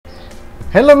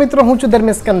Hello મિત્રો, હું છું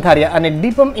ધર્મેશ કંથારિયા અને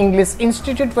દીપમ ઇંગ્લિશ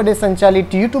ઇન્સ્ટિટ્યૂટ વડે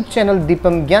સંચાલિત યુટ્યુબ ચેનલ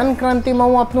દીપમ જ્ઞાન ક્રાંતિમાં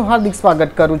હું આપનું હાર્દિક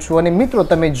સ્વાગત કરું છું. અને મિત્રો,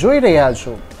 તમે જોઈ રહ્યા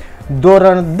છો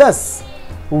ધોરણ 10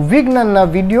 વિજ્ઞાનના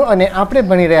વિડીયો અને આપણે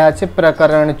ભણી રહ્યા છે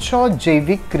પ્રકરણ 6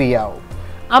 જૈવિક ક્રિયાઓ.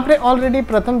 આપણે ઓલરેડી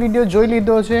પ્રથમ વિડીયો જોઈ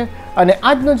લીધો છે અને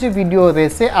આજનો જે વિડીયો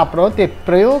રહેશે આપણો તે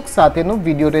પ્રયોગ સાથેનો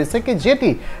વિડીયો રહેશે કે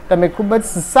જેથી તમે ખૂબ જ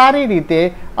સારી રીતે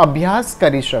અભ્યાસ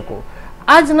કરી શકો.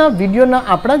 આજના વિડીયોના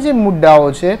આપણા જે મુદ્દાઓ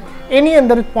છે એની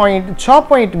અંદર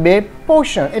 6.2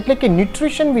 પોષણ એટલે કે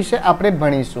ન્યુટ્રિશન વિશે આપણે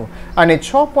ભણીશું અને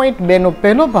 6.2 નો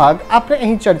પહેલો ભાગ આપણે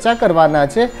અહીં ચર્ચા કરવાના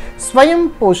છે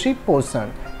સ્વયંપોષી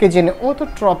પોષણ કે જેને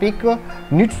ઓથોટ્રોપિક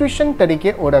ન્યુટ્રિશન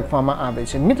તરીકે ઓળખવામાં આવે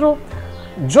છે. મિત્રો,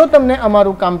 જો તમને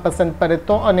અમારું કામ પસંદ પડે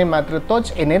તો અને માત્ર તો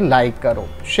જ એને લાઈક કરો,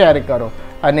 શેર કરો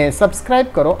અને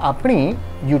સબસ્ક્રાઈબ કરો આપણી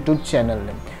યુટ્યુબ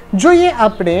ચેનલને. જોઈએ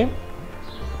આપણે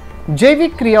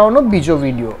જૈવિક ક્રિયાઓનો બીજો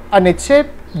વિડીયો અને છે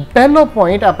પહેલો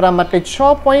પોઈન્ટ આપણા માટે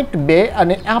 6.2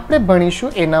 અને આપણે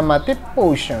ભણીશું એના માટે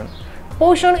પોષણ.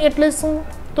 પોષણ એટલે શું?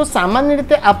 તો સામાન્ય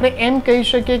રીતે આપણે એમ કહી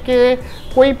શકીએ કે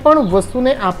કોઈ પણ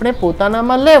વસ્તુને આપણે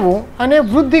પોતાનામાં લેવું અને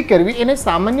વૃદ્ધિ કરવી એને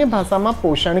સામાન્ય ભાષામાં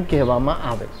પોષણ કહેવામાં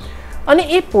આવે. અને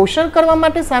એ પોષણ કરવા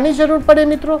માટે શાની જરૂર પડે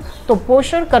મિત્રો? તો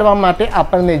પોષણ કરવા માટે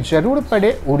આપણને જરૂર પડે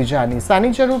ઉર્જાની.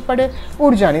 શાની જરૂર પડે?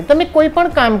 ઉર્જાની. તમે કોઈ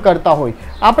પણ કામ કરતા હોય,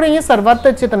 આપણે અહીંયા શરૂઆત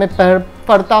જ છે, તમે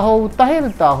ફરતા હોવ,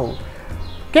 ટહેલતા હોવ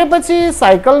કે પછી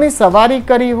સાયકલની સવારી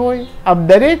કરી હોય, આ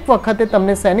દરેક વખતે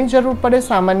તમને શેની જરૂર પડે?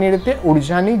 સામાન્ય રીતે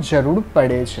ઉર્જાની જરૂર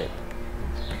પડે છે.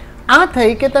 આ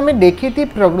થઈ કે તમે દેખીતી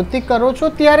પ્રવૃત્તિ કરો છો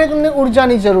ત્યારે તમને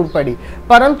ઉર્જાની જરૂર પડી,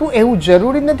 પરંતુ એવું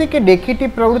જરૂરી નથી કે દેખીતી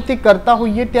પ્રવૃત્તિ કરતા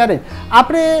હોઈએ ત્યારે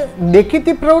આપણે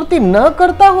દેખીતી પ્રવૃત્તિ ન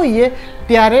કરતા હોઈએ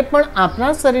ત્યારે પણ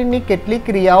આપણા શરીરની કેટલીક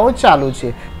ક્રિયાઓ ચાલુ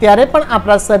છે, ત્યારે પણ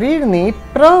આપણા શરીરની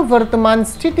પ્રવર્તમાન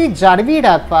સ્થિતિ જાળવી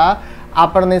રાખવા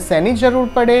આપણને શેની જરૂર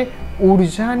પડે?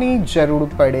 ઉર્જાની જરૂર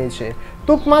પડે છે.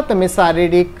 ટૂંકમાં તમે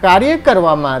શારીરિક કાર્ય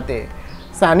કરવા માટે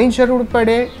શાની જરૂર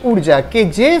પડે? ઉર્જા. કે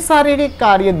જે શારીરિક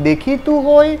કાર્ય દેખીતું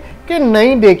હોય કે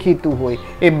નહીં દેખીતું હોય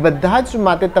એ બધા જ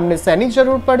માટે તમને શેની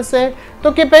જરૂર પડશે?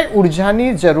 તો કે ભાઈ ઉર્જાની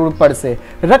જરૂર પડશે.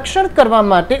 રક્ષણ કરવા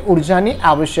માટે ઉર્જાની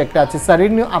આવશ્યકતા છે.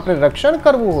 શરીરનું આપણે રક્ષણ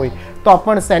કરવું હોય તો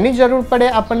પણ શેની જરૂર પડે?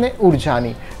 આપણને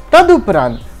ઉર્જાની.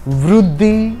 તદુપરાંત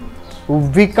વૃદ્ધિ,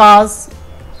 વિકાસ,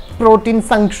 પ્રોટીન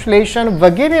સંશ્લેષણ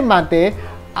વગેરે માટે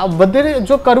વધારે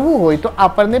જો કરવું હોય તો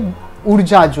આપણને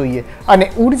ઉર્જા જોઈએ. અને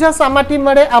ઉર્જા શામાંથી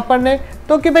મળે આપણને?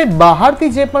 તો કે ભાઈ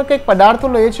બહારથી જે પણ કંઈક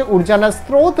પદાર્થો લઈએ છીએ ઉર્જાના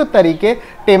સ્ત્રોત તરીકે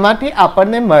તેમાંથી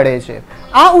આપણને મળે છે.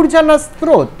 આ ઉર્જાના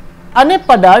સ્ત્રોત અને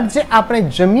પદાર્થ જે આપણે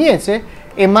જમીએ છીએ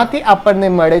એમાંથી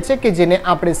આપણને મળે છે કે જેને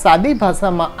આપણે સાદી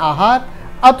ભાષામાં આહાર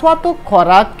અથવા તો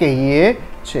ખોરાક કહીએ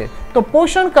છીએ. તો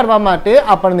પોષણ કરવા માટે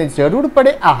આપણને જરૂર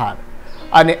પડે આહાર.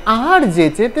 અને આહાર જે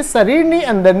છે તે શરીરની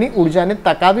અંદરની ઉર્જાને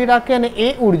ટકાવી રાખે અને એ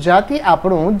ઉર્જાથી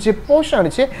આપણું જે પોષણ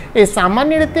છે એ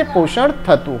સામાન્ય રીતે પોષણ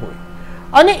થતું હોય.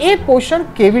 અને એ પોષણ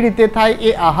કેવી રીતે થાય,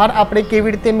 એ આહાર આપણે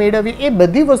કેવી રીતે મેળવીએ, એ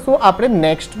બધી વસ્તુઓ આપણે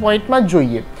નેક્સ્ટ પોઈન્ટમાં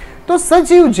જોઈએ. તો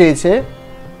સજીવ જે છે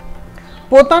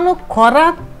પોતાનો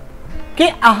ખોરાક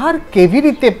કે આહાર કેવી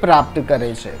રીતે પ્રાપ્ત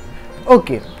કરે છે?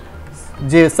 ઓકે,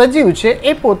 જે સજીવ છે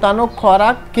એ પોતાનો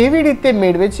ખોરાક કેવી રીતે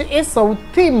મેળવે છે એ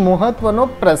સૌથી મહત્વનો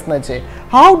પ્રશ્ન છે.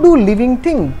 How do living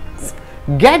things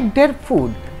gate there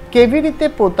food? કેવી રીતે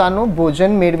પોતાનું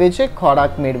ભોજન મેળવે છે,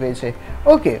 ખોરાક મેળવે છે?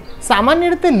 ઓકે, સામાન્ય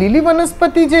રીતે લીલી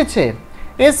વનસ્પતિ જે છે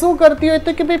એ શું કરતી હોય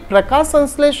તો કે ભાઈ પ્રકાશ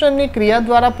સંશ્લેષણની ક્રિયા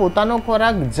દ્વારા પોતાનો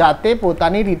ખોરાક જાતે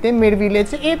પોતાની રીતે મેળવી લે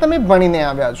છે. એ તમે ભણીને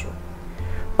આવ્યા છો.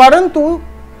 પરંતુ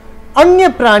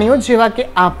અન્ય પ્રાણીઓ જેવા કે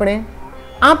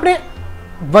આપણે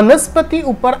વનસ્પતિ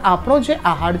ઉપર આપણો જે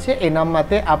આહાર છે એના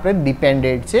માટે આપણે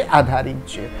ડિપેન્ડેન્ટ છે, આધારિત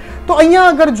છે. તો અહીંયા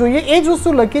આગળ જોઈએ એ જ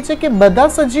વસ્તુ લખી છે કે બધા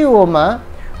સજીવોમાં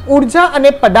ઉર્જા અને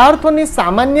પદાર્થોની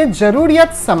સામાન્ય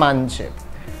જરૂરિયાત સમાન છે.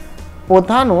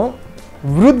 પોતાનો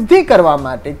વૃદ્ધિ કરવા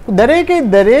માટે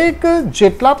દરેક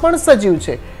જેટલા પણ સજીવ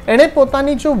છે એણે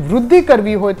પોતાની જો વૃદ્ધિ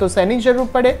કરવી હોય તો શેની જરૂર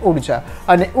પડે? ઉર્જા.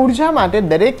 અને ઉર્જા માટે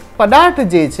દરેક પદાર્થ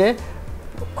જે છે,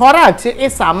 ખોરાક છે,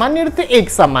 એ સામાન્ય રીતે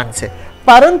એક સમાન છે,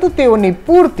 પરંતુ તેઓની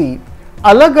પૂર્તિ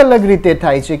અલગ અલગ રીતે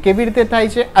થાય છે. કેવી રીતે થાય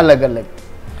છે? અલગ અલગ.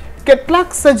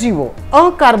 કેટલાક સજીવો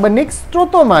અકાર્બનિક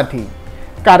સ્ત્રોતોમાંથી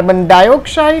કાર્બન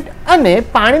ડાયોક્સાઇડ અને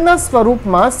પાણીના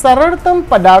સ્વરૂપમાં સરળતમ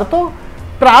પદાર્થો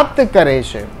પ્રાપ્ત કરે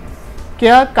છે.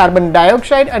 ક્યાં? કાર્બન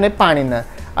ડાયોક્સાઇડ અને પાણીના.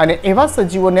 અને એવા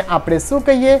સજીવોને આપણે શું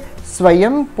કહીએ?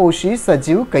 સ્વયંપોષી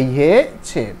સજીવ કહીએ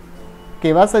છે.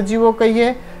 કેવા સજીવો કહીએ?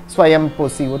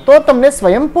 સ્વયંપોષીઓ. તો તમને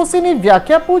સ્વયંપોષીની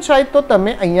વ્યાખ્યા પૂછાય તો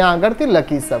તમે અહીંયા આગળથી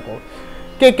લખી શકો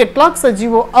કે કેટલાક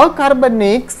સજીવો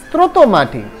અકાર્બનિક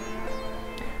સ્ત્રોતોમાંથી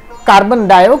કાર્બન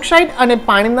ડાયોક્સાઇડ અને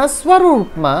પાણીના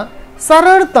સ્વરૂપમાં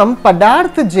સરળતમ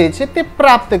પદાર્થ જે છે તે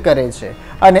પ્રાપ્ત કરે છે.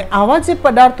 અને આવા જે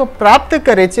પદાર્થો પ્રાપ્ત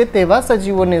કરે છે તેવા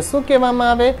સજીવોને શું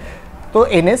કહેવામાં આવે? તો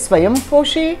એને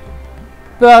સ્વયંપોષી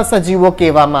સજીવો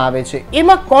કહેવામાં આવે છે.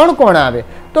 એમાં કોણ કોણ આવે?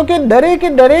 તો કે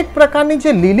દરેક પ્રકારની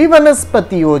જે લીલી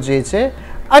વનસ્પતિઓ જે છે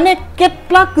અને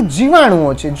કેટલાક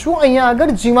જીવાણુઓ છે. જો અહીંયા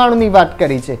આગળ જીવાણુની વાત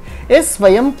કરી છે, એ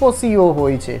સ્વયંપોષીઓ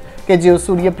હોય છે કે જેઓ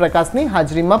સૂર્યપ્રકાશની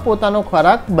હાજરીમાં પોતાનો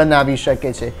ખોરાક બનાવી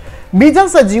શકે છે. બીજા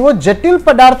સજીવો જટિલ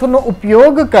પદાર્થોનો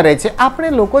ઉપયોગ કરે છે.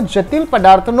 આપણે લોકો જટિલ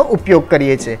પદાર્થોનો ઉપયોગ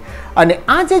કરીએ છીએ અને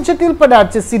આ જે જટિલ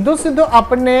પદાર્થ છે સીધો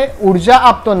આપણને ઉર્જા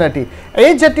આપતો નથી.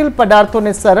 એ જટિલ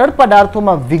પદાર્થોને સરળ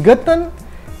પદાર્થોમાં વિઘટન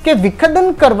કે વિખંડન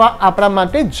કરવા આપણા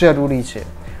માટે જરૂરી છે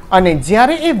અને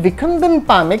જ્યારે એ વિખંડન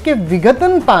પામે કે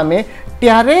વિઘટન પામે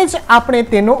ત્યારે જ આપણે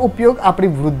તેનો ઉપયોગ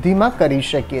આપણી વૃદ્ધિમાં કરી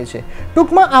શકીએ છીએ.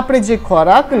 ટૂંકમાં આપણે જે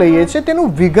ખોરાક લઈએ છીએ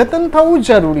તેનું વિઘટન થવું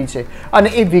જરૂરી છે અને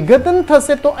એ વિઘટન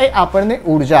થશે તો એ આપણને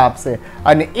ઉર્જા આપશે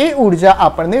અને એ ઉર્જા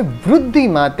આપણને વૃદ્ધિ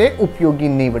માટે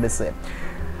ઉપયોગી નીવડશે.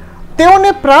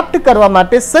 તેઓને પ્રાપ્ત કરવા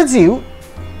માટે સજીવ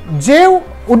જૈવ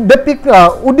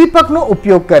ઉદ્દીપકનો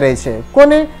ઉપયોગ કરે છે.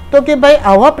 કોને? તો કે ભાઈ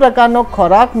આવા પ્રકારનો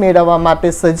ખોરાક મેળવવા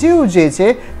માટે સજીવ જે છે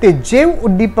તે જૈવ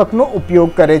ઉદ્દીપકનો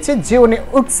ઉપયોગ કરે છે, જેઓને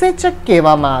ઉત્સેચક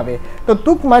કહેવામાં આવે. તો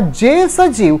ટૂંકમાં જે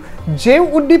સજીવ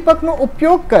જૈવ ઉદ્દીપકનો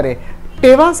ઉપયોગ કરે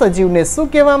તેવા સજીવને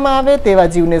શું કહેવામાં આવે? તેવા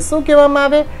જીવને શું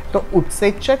કહેવામાં આવે? તો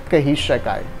ઉત્સેચક કહી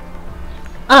શકાય.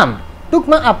 આમ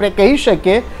ટૂંકમાં આપણે કહી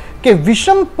શકીએ કે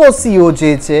વિષમપોષીઓ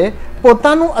જે છે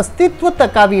પોતાનું અસ્તિત્વ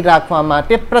ટકાવી રાખવા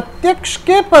માટે પ્રત્યક્ષ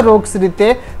કે પરોક્ષ રીતે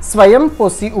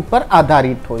સ્વયંપોષી ઉપર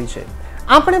આધારિત હોય છે.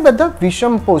 આપણે બધા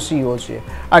વિષમપોષીઓ છીએ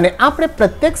અને આપણે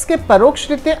પ્રત્યક્ષ કે પરોક્ષ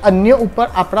રીતે અન્ય ઉપર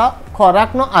આપણા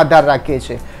ખોરાકનો આધાર રાખીએ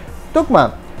છીએ.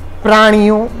 ટૂંકમાં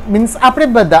પ્રાણીઓ મીન્સ આપણે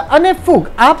બધા અને ફૂગ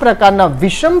આ પ્રકારના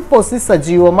વિષમપોષી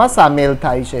સજીવોમાં સામેલ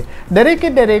થાય છે.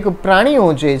 દરેક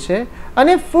પ્રાણીઓ જે છે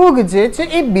અને ફૂગ જે છે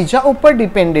એ બીજા ઉપર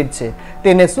ડિપેન્ડેન્ટ છે.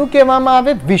 તેને શું કહેવામાં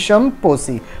આવે?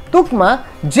 વિષમપોષી. ટૂંકમાં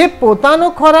જે પોતાનો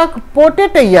ખોરાક પોતે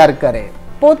તૈયાર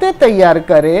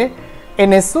કરે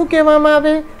એને શું કહેવામાં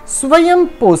આવે?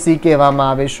 સ્વયંપોષી કહેવામાં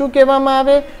આવે. શું કહેવામાં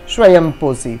આવે?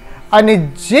 સ્વયંપોષી. અને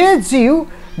જે જીવ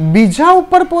બીજા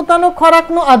ઉપર પોતાનો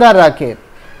ખોરાકનો આધાર રાખે,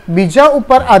 બીજા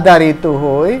ઉપર આધારિત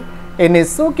હોય, એને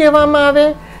શું કહેવામાં આવે?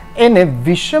 એને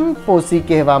વિષમપોષી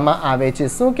કહેવામાં આવે છે.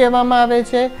 શું કહેવામાં આવે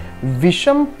છે?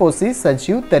 વિષમપોષી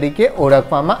સજીવ તરીકે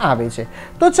ઓળખવામાં આવે છે.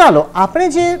 તો ચાલો આપણે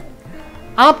જે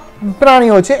આ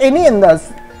પ્રાણીઓ છે એની અંદર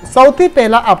સૌથી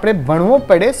પહેલા આપણે ભણવું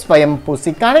પડે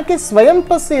સ્વયંપોષી, કારણ કે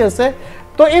સ્વયંપોષી હશે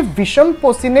તો એ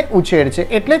વિષમપોષીને ઉછેર છે.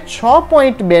 એટલે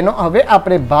 6.2 નો હવે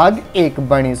આપણે ભાગ 1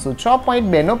 ભણીશું.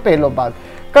 6.2 નો પહેલો ભાગ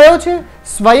કયો છે?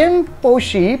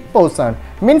 સ્વયંપોષી પોષણ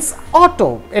મીન્સ ઓટો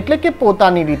એટલે કે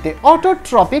પોતાની રીતે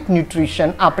ઓટોટ્રોપિક ન્યુટ્રિશન.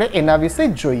 આપણે એના વિશે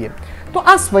જોઈએ. તો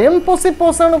આ સ્વયંપોષી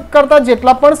પોષણ કરતા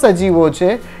જેટલા પણ સજીવો છે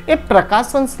એ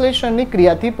પ્રકાશ સંશ્લેષણની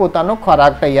ક્રિયાથી પોતાનો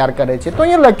ખોરાક તૈયાર કરે છે. તો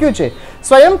અહીંયા લખ્યું છે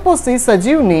સ્વયંપોષી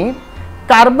સજીવની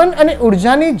કાર્બન અને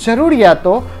ઉર્જાની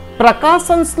જરૂરિયાતો પ્રકાશ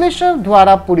સંશ્લેષણ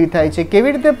દ્વારા પૂરી થાય છે.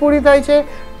 કેવી રીતે પૂરી થાય છે?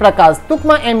 પ્રકાશ.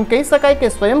 ટૂંકમાં એમ કહી શકાય કે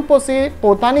સ્વયંપોષી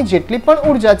પોતાની જેટલી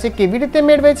પણ ઉર્જા છે કેવી રીતે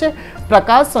મેળવે છે?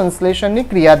 પ્રકાશ સંશ્લેષણની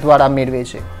ક્રિયા દ્વારા મેળવે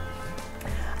છે.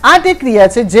 આ તે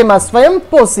ક્રિયા છે જેમાં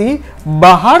સ્વયંપોષી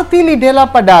બહારથી લીધેલા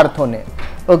પદાર્થોને,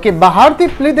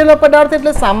 બહારથી લીધેલા પદાર્થ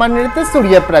એટલે સામાન્ય રીતે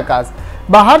સૂર્યપ્રકાશ,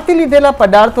 બહારથી લીધેલા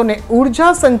પદાર્થોને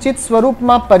ઉર્જા સંચિત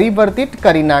સ્વરૂપમાં પરિવર્તિત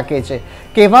કરી નાખે છે.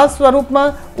 કેવા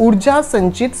સ્વરૂપમાં? ઉર્જા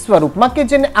સંચિત સ્વરૂપમાં, કે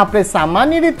જેને આપણે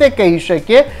સામાન્ય રીતે કહી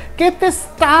શકીએ કે તે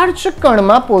સ્ટાર્ચ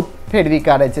કણમાં ફેરવી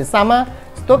કાઢે છે. સામા?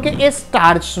 તો કે એ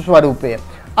સ્ટાર્ચ સ્વરૂપે,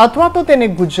 અથવા તો તેને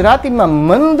ગુજરાતીમાં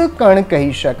મંદ કણ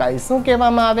કહી શકાય. શું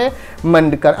કહેવામાં આવે?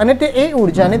 મંદ કણ. અને તે એ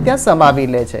ઉર્જાને ત્યાં સમાવી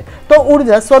લે છે, તો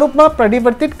ઉર્જા સ્વરૂપમાં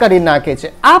પરિવર્તિત કરી નાખે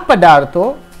છે. આ પદાર્થો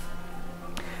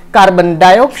કાર્બન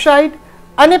ડાયોક્સાઇડ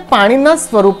અને પાણીના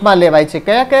સ્વરૂપમાં લેવાય છે.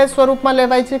 કયા સ્વરૂપમાં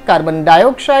લેવાય છે? કાર્બન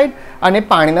ડાયોક્સાઇડ અને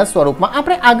પાણીના સ્વરૂપમાં.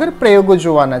 આપણે આગળ પ્રયોગો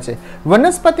જોવાના છે.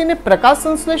 વનસ્પતિને પ્રકાશ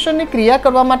સંશ્લેષણની ક્રિયા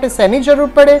કરવા માટે શેની જરૂર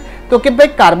પડે? તો કે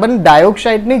ભાઈ કાર્બન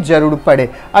ડાયોક્સાઇડની જરૂર પડે.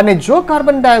 અને જો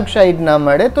કાર્બન ડાયોક્સાઇડ ન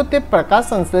મળે તો તે પ્રકાશ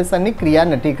સંશ્લેષણની ક્રિયા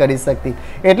નથી કરી શકતી.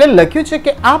 એટલે લખ્યું છે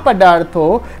કે આ પદાર્થો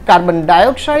કાર્બન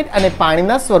ડાયોક્સાઇડ અને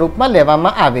પાણીના સ્વરૂપમાં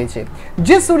લેવામાં આવે છે,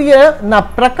 જે સૂર્યના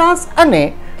પ્રકાશ અને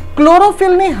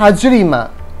ક્લોરોફિલની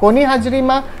હાજરીમાં, કોની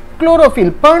હાજરીમાં? ક્લોરોફિલ.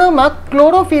 પર્ણમાં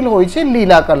ક્લોરોફિલ હોય છે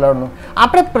લીલા કલરનું.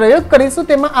 આપણે પ્રયોગ કરીશું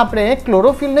તેમાં આપણે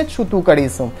ક્લોરોફિલને છૂતું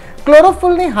કરીશું.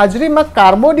 ક્લોરોફિલની હાજરીમાં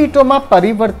કાર્બોડિટોમાં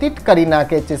પરિવર્તિત કરી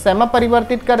નાખે છે. શેમાં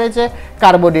પરિવર્તિત કરે છે?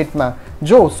 કાર્બોડિટમાં.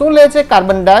 જો શું લે છે?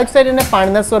 કાર્બન ડાયોક્સાઇડ અને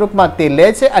પાણીના સ્વરૂપમાં તે લે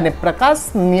છે અને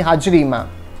પ્રકાશની હાજરીમાં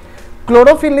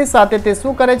ક્લોરોફિલની સાથે તે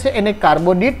શું કરે છે? એને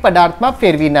કાર્બોડિટ પદાર્થમાં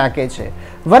ફેરવી નાખે છે.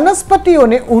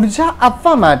 વનસ્પતિઓને ઉર્જા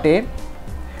આપવા માટે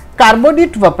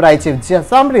કાર્બોદિત વપરાય છે. જે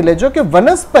સાંભળી લેજો કે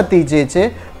વનસ્પતિ જે છે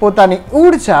પોતાની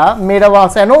ઉર્જા મેળવવા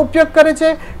શેનો ઉપયોગ કરે છે?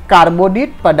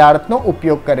 કાર્બોદિત પદાર્થનો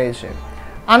ઉપયોગ કરે છે.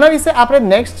 આના વિશે આપણે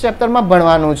નેક્સ્ટ ચેપ્ટરમાં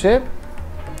ભણવાનું છે.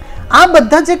 આ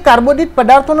બધા જે કાર્બોદિત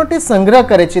પદાર્થોનો તે સંગ્રહ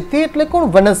કરે છે તે એટલે કોણ?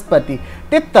 વનસ્પતિ.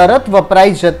 તે તરત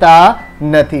વપરાઈ જતા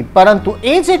નથી, પરંતુ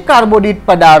એ જે કાર્બોદિત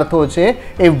પદાર્થો છે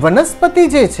એ વનસ્પતિ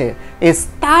જે છે એ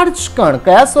સ્ટાર્ચ કણ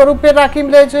કયા સ્વરૂપે રાખી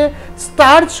લે છે?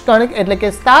 સ્ટાર્ચ કણ એટલે કે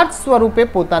સ્ટાર્ચ સ્વરૂપે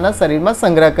પોતાના શરીરમાં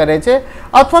સંગ્રહ કરે છે,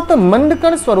 અથવા તો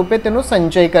મંદકણ સ્વરૂપે તેનો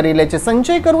સંચય કરી લે છે.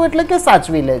 સંચય કરવું એટલે કે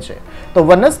સાચવી લે છે. તો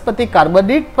વનસ્પતિ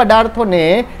કાર્બોદિત પદાર્થોને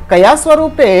કયા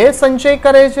સ્વરૂપે સંચય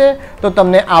કરે છે? તો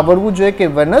તમને આવડવું જોઈએ કે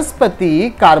વનસ્પતિ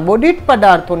કાર્બોદિત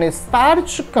પદાર્થોને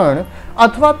સ્ટાર્ચ કણ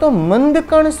અથવા તો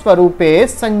મંદકણ સ્વરૂપે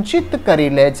સંચિત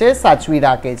કરી લે છે, સાચવી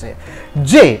રાખે છે.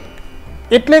 જે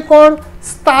એટલે કોણ?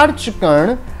 સ્ટાર્ચ કણ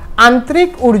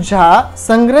આંતરિક ઉર્જા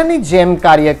સંગ્રહની જેમ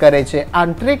કાર્ય કરે છે.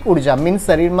 આંતરિક ઉર્જા મીન્સ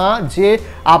શરીરમાં જે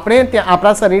આપણે ત્યાં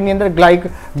આપણા શરીરની અંદર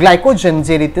ગ્લાયકોજન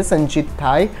જે રીતે સંચિત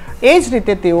થાય એ જ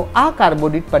રીતે તેઓ આ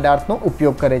કાર્બોદિત પદાર્થનો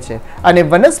ઉપયોગ કરે છે, અને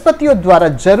વનસ્પતિઓ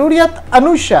દ્વારા જરૂરિયાત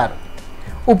અનુસાર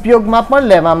ઉપયોગમાં પણ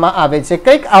લેવામાં આવે છે.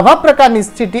 કંઈક આવા પ્રકારની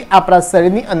સ્થિતિ આપણા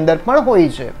શરીરની અંદર પણ હોય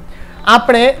છે.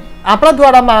 આપણે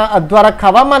આપણા દ્વારા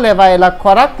ખાવામાં લેવાયેલા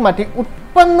ખોરાકમાંથી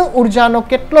ઉત્પન્ન ઉર્જાનો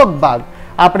કેટલોક ભાગ,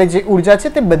 આપણે જે ઉર્જા છે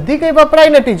તે બધી કંઈ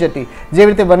વપરાઈ નથી જતી. જેવી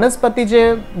રીતે વનસ્પતિ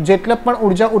જેટલો પણ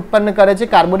ઉર્જા ઉત્પન્ન કરે છે,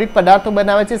 કાર્બોદિત પદાર્થો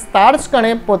બનાવે છે, સ્ટાર્ચ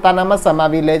કણે પોતાનામાં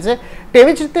સમાવી લે છે,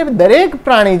 તેવી જ રીતે દરેક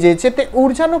પ્રાણી જે છે તે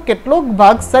ઉર્જાનો કેટલોક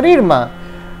ભાગ શરીરમાં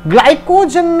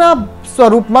ગ્લાયકોજનના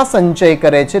સ્વરૂપમાં સંચય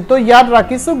કરે છે. તો યાદ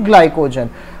રાખીશું ગ્લાયકોજન.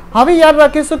 હવે યાદ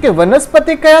રાખીશું કે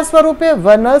વનસ્પતિ કયા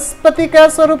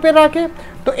સ્વરૂપે રાખે?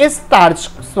 તો એ સ્ટાર્ચ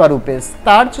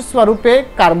સ્વરૂપે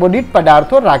કાર્બોદિત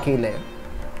પદાર્થો રાખી લે.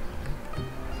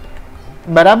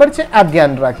 બરાબર છે, આ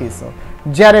ધ્યાન રાખીશું.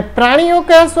 જ્યારે પ્રાણીઓ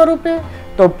કયા સ્વરૂપે?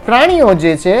 તો પ્રાણીઓ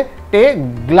જે છે તે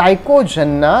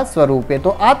ગ્લાયકોજનના સ્વરૂપે. તો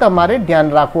આ તમારે ધ્યાન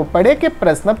રાખવું પડે કે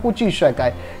પ્રશ્ન પૂછી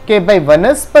શકાય કે ભાઈ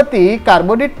વનસ્પતિ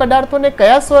કાર્બોદિત પદાર્થોને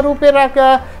કયા સ્વરૂપે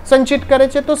સંચિત કરે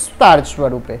છે? તો સ્ટાર્ચ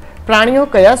સ્વરૂપે. પ્રાણીઓ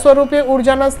કયા સ્વરૂપે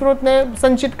ઉર્જાના સ્ત્રોતને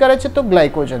સંચિત કરે છે? તો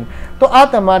ગ્લાયકોજન. તો આ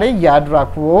તમારે યાદ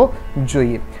રાખવું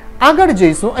જોઈએ. આગળ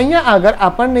જઈશું. અહીંયા આગળ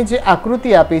આપણને જે આકૃતિ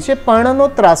આપી છે પર્ણનો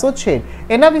ત્રાસો છેદ,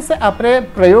 એના વિશે આપણે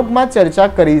પ્રયોગમાં ચર્ચા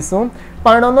કરીશું.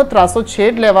 પર્ણનો ત્રાસો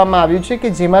છેદ લેવામાં આવ્યું છે કે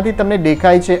જેમાંથી તમને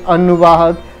દેખાય છે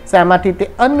અન્નવાહક. શેમાંથી? તે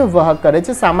અન્નવાહક કરે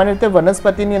છે. સામાન્ય રીતે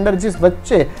વનસ્પતિની અંદર જે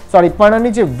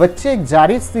પર્ણની જે વચ્ચે એક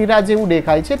જાડી શિરા જેવું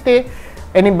દેખાય છે તે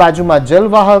એની બાજુમાં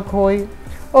જલવાહક હોય.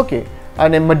 ઓકે,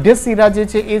 અને મધ્ય શિરા જે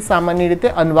છે એ સામાન્ય રીતે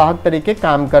અન્નવાહક તરીકે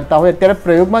કામ કરતા હોય. અત્યારે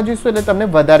પ્રયોગમાં જોઈશું એટલે તમને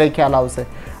વધારે ખ્યાલ આવશે.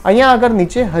 અહીંયા આગળ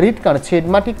નીચે હરિતકણ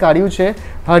છેદમાંથી કાઢ્યું છે.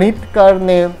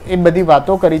 હરિતકણને એ બધી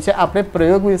વાતો કરી છે આપણે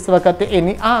પ્રયોગ વખતે,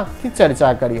 એની આખી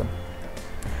ચર્ચા કરી.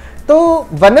 તો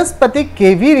વનસ્પતિ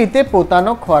કેવી રીતે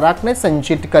પોતાનો ખોરાકને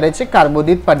સંચિત કરે છે,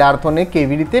 કાર્બોદિત પદાર્થોને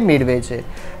કેવી રીતે મેળવે છે?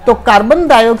 તો કાર્બન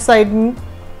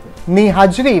ડાયોક્સાઇડની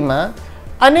હાજરીમાં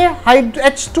અને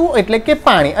H2 એટલે કે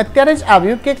પાણી, અત્યારે જ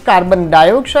આવ્યું કે કાર્બન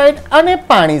ડાયોક્સાઇડ અને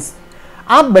પાણી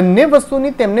આ બંને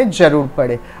વસ્તુની તેમને જરૂર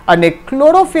પડે, અને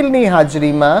ક્લોરોફિલની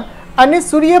હાજરીમાં અને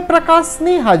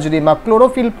સૂર્યપ્રકાશની હાજરીમાં,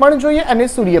 ક્લોરોફિલ પણ જોઈએ અને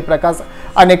સૂર્યપ્રકાશ,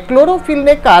 અને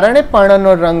ક્લોરોફિલને કારણે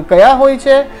પર્ણનો રંગ કયા હોય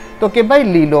છે? તો કે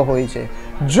ભાઈ લીલો હોય છે.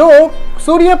 જો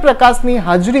સૂર્યપ્રકાશની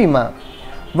હાજરીમાં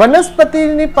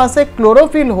વનસ્પતિની પાસે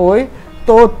ક્લોરોફિલ હોય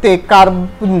તો તે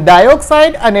કાર્બન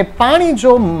ડાયોક્સાઇડ અને પાણી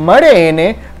જો મળે એને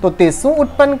તો તે શું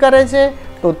ઉત્પન્ન કરે છે?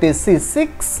 તો તે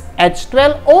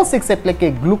C6H12O6 એટલે કે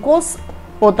ગ્લુકોઝ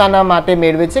પોતાના માટે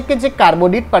મેળવે છે, કે જે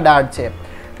કાર્બોદિત પદાર્થ છે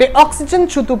તે ઓક્સિજન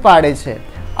છૂટું પાડે છે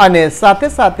અને સાથે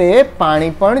સાથે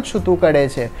પાણી પણ છૂટું કરે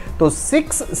છે. તો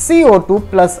 6CO2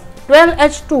 પ્લસ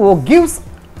 12H2O gives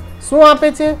શું આપે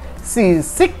છે?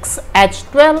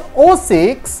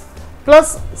 C6H12O6 plus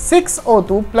 6O2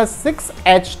 plus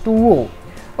 6H2O.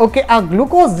 Okay, આ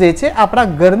ગ્લુકોઝ જે છે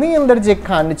આપણા ઘરની અંદર જે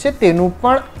ખાંડ છે તેનું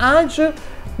પણ આ જ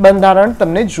બંધારણ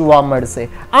તમને જોવા મળશે.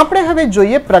 આપણે હવે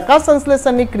જોઈએ પ્રકાશ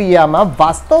સંશ્લેષણની ક્રિયામાં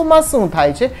વાસ્તવમાં શું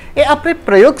થાય છે એ આપણે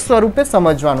પ્રયોગ સ્વરૂપે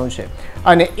સમજવાનું છે,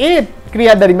 અને એ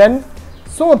ક્રિયા દરમિયાન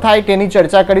શું થાય તેની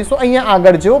ચર્ચા કરીશું. અહીંયા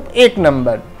આગળ જો 1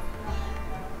 નંબર,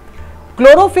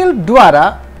 ક્લોરોફિલ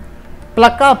દ્વારા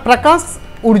પ્રકાશ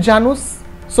ઉર્જાનું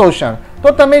શોષણ. તો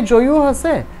તમે જોયું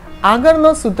હશે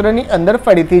આગળનો સૂત્રની અંદર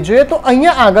ફરીથી જોઈએ તો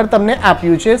અહીંયા આગળ તમને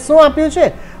આપ્યું છે. શું આપ્યું છે?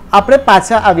 આપણે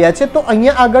પાછા આવ્યા છે. તો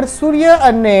અહીંયા આગળ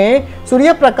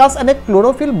સૂર્યપ્રકાશ અને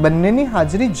ક્લોરોફિલ બંનેની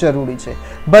હાજરી જરૂરી છે.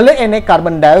 ભલે એને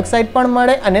કાર્બન ડાયોક્સાઇડ પણ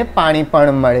મળે અને પાણી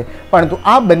પણ મળે, પરંતુ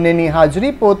આ બંનેની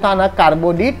હાજરી પોતાના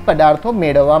કાર્બોદિત પદાર્થો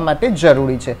મેળવવા માટે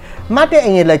જરૂરી છે. માટે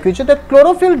અહીંયા લખ્યું છે તો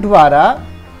ક્લોરોફિલ દ્વારા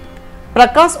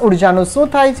પ્રકાશ ઉર્જાનું શું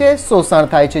થાય છે? શોષણ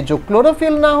થાય છે. જો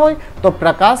ક્લોરોફિલ ના હોય તો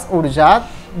પ્રકાશ ઉર્જા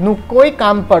નું કોઈ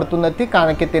કામ પડતું નથી,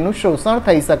 કારણ કે તેનું શોષણ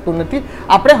થઈ શકતું નથી.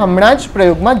 આપણે હમણાં જ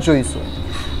પ્રયોગમાં જોઈશું.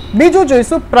 બીજું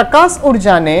જોઈશું, પ્રકાશ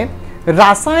ઉર્જાને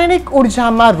રાસાયણિક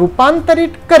ઉર્જામાં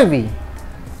રૂપાંતરિત કરવી.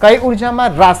 કઈ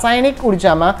ઉર્જામાં? રાસાયણિક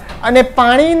ઉર્જામાં. અને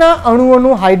પાણીના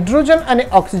અણુઓનું હાઇડ્રોજન અને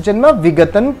ઓક્સિજનમાં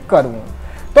વિઘટન કરવું.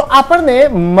 તો આપણને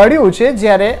મળ્યું છે,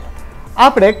 જ્યારે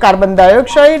આપણે કાર્બન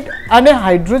ડાયોક્સાઇડ અને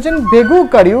હાઇડ્રોજન ભેગું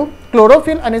કર્યું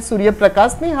ક્લોરોફિલ અને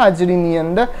સૂર્યપ્રકાશની હાજરીની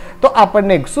અંદર, તો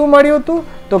આપણને શું મળ્યું હતું?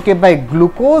 તો કે ભાઈ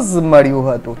ગ્લુકોઝ મળ્યું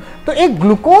હતું. તો એ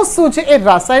ગ્લુકોઝ શું છે? એ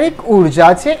રાસાયણિક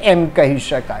ઉર્જા છે એમ કહી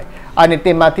શકાય. અને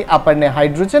તેમાંથી આપણને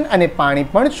હાઇડ્રોજન અને પાણી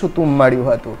પણ છૂટું મળ્યું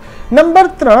હતું. નંબર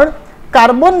 3,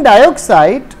 કાર્બન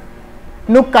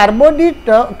ડાયોક્સાઇડનું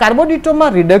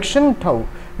કાર્બોડિટોમાં રિડક્શન થવું.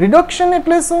 રિડક્શન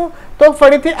એટલે શું? તો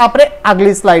ફરીથી આપણે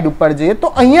આગલી સ્લાઇડ ઉપર જઈએ તો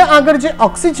અહીંયા આગળ જે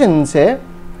ઓક્સિજન છે,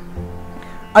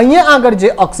 અહીંયા આગળ જે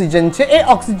ઓક્સિજન છે એ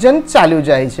ઓક્સિજન ચાલ્યું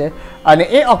જાય છે અને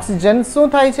એ ઓક્સિજન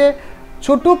શું થાય છે?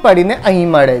 છૂટું પડીને અહીં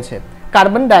મળે છે.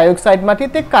 કાર્બન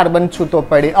ડાયોક્સાઇડમાંથી તે કાર્બન છૂટો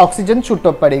પડી, ઓક્સિજન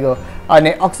છૂટો પડી ગયો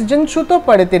અને ઓક્સિજન છૂટો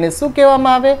પડે તેને શું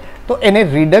કહેવામાં આવે? તો એને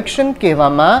રિડક્શન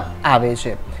કહેવામાં આવે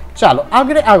છે. ચાલો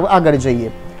આગળ જઈએ.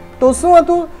 તો શું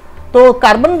હતું? તો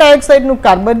કાર્બન ડાયોક્સાઇડનું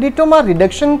કાર્બોડિટોમાં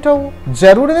રિડક્શન થવું.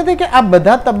 જરૂરી નથી કે આ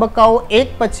બધા તબક્કાઓ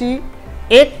એક પછી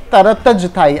એક તરત જ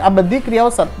થાય. આ બધી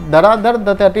ક્રિયાઓ ધરાધર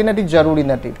થતી નથી, જરૂરી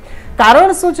નથી.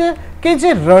 કારણ શું છે? કે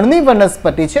જે રણની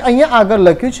વનસ્પતિ છે, અહીંયા આગળ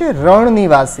લખ્યું છે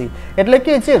રણનિવાસી, એટલે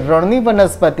કે જે રણની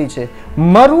વનસ્પતિ છે,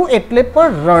 મરુ એટલે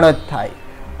પણ રણ જ થાય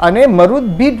અને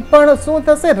મરુદ્ભીડ પણ શું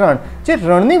થશે? રણ. જે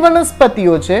રણની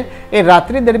વનસ્પતિઓ છે એ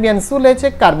રાત્રિ દરમિયાન શું લે છે?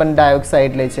 કાર્બન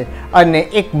ડાયોક્સાઇડ લે છે અને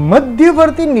એક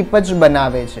મધ્યવર્તી નિપજ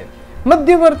બનાવે છે.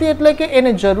 મધ્યવર્તી એટલે કે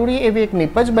એને જરૂરી એવી એક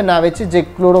નિપજ બનાવે છે જે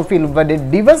ક્લોરોફિલ વડે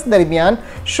દિવસ દરમિયાન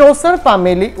શોષણ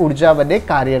પામેલી ઉર્જા વડે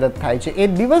કાર્યરત થાય છે. એ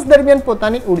દિવસ દરમિયાન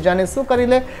પોતાની ઉર્જાને શું કરી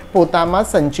લે? પોતામાં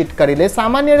સંચિત કરી લે.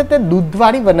 સામાન્ય રીતે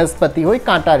દૂધવાળી વનસ્પતિ હોય,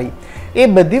 કાંટાળી, એ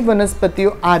બધી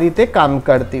વનસ્પતિઓ આ રીતે કામ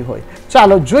કરતી હોય.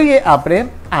 ચાલો જોઈએ આપણે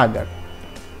આગળ.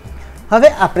 હવે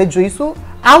આપણે જોઈશું,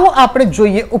 આવો આપણે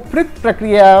જોઈએ ઉપરોક્ત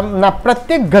પ્રક્રિયાના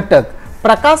પ્રત્યેક ઘટક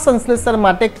પ્રકાશ સંશ્લેષણ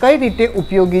માટે કઈ રીતે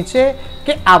ઉપયોગી છે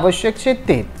કે આવશ્યક છે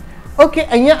તે. ઓકે,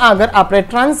 અહીંયા આગળ આપણે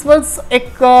ટ્રાન્સવર્સ એક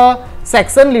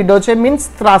સેક્શન લીધો છે, મીન્સ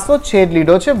ત્રાસો છેદ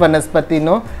લીધો છે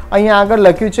વનસ્પતિનો. અહીંયા આગળ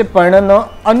લખ્યું છે પર્ણનો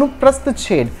અનુપ્રસ્થ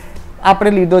છેદ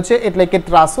આપણે લીધો છે, એટલે કે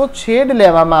ત્રાસો છેદ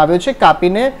લેવામાં આવ્યો છે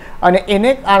કાપીને અને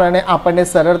એને કારણે આપણને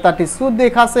સરળતાથી શું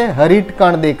દેખાશે?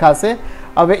 હરિતકણ દેખાશે.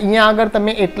 હવે અહીંયા આગળ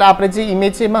તમે એટલા આપણે જે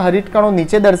ઇમેજ છે એમાં હરિતકણો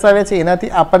નીચે દર્શાવ્યા છે,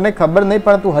 એનાથી આપણને ખબર નહીં,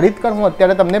 પરંતુ હરિતકણ હું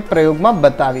અત્યારે તમને પ્રયોગમાં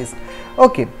બતાવીશ.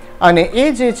 ઓકે, અને એ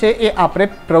જે છે એ આપણે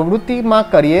પ્રવૃત્તિમાં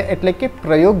કરીએ, એટલે કે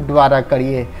પ્રયોગ દ્વારા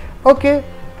કરીએ. ઓકે,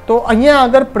 તો અહીંયા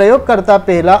આગળ પ્રયોગ કરતા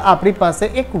પહેલા આપણી પાસે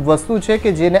એક વસ્તુ છે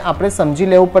કે જેને આપણે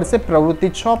સમજી લેવું પડશે.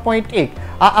 પ્રવૃત્તિ 6.1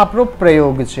 આ આપણો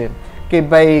પ્રયોગ છે કે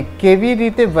ભાઈ કેવી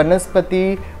રીતે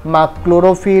વનસ્પતિમાં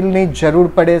ક્લોરોફિલની જરૂર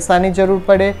પડે. શાની જરૂર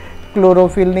પડે?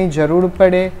 ક્લોરોફિલની જરૂર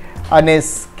પડે અને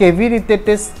કેવી રીતે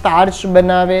તે સ્ટાર્ચ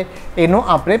બનાવે એનો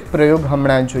આપણે પ્રયોગ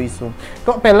હમણાં જોઈશું.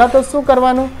 તો પહેલાં તો શું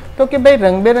કરવાનું? તો કે ભાઈ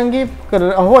રંગબેરંગી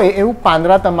હોય એવું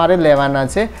પાંદડા તમારે લેવાના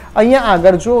છે. અહીંયા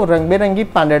આગળ જો રંગબેરંગી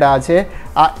પાંદડા છે,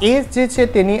 આ એ જે છે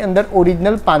તેની અંદર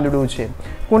ઓરિજિનલ પાંદડું છે.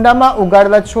 કુંડામાં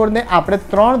ઉગાડેલા છોડને આપણે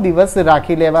 3 દિવસ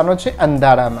રાખી લેવાનો છે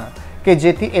અંધારામાં, કે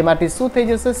જેથી એમાંથી શું થઈ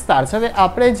જશે? સ્ટાર્ચ. હવે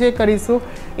આપણે જે કરીશું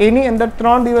એની અંદર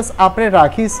 3 દિવસ આપણે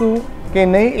રાખીશું કે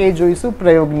નહીં એ જોઈશું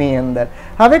પ્રયોગની અંદર.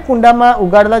 હવે કુંડામાં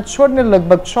ઉગાડેલા છોડને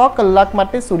લગભગ 6 કલાક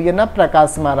માટે સૂર્યના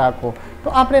પ્રકાશમાં રાખો. તો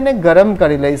આપણે એને ગરમ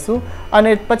કરી લઈશું અને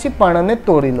પછી પર્ણને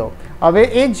તોડી લો. હવે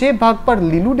એ જે ભાગ પર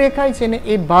લીલું દેખાય છે ને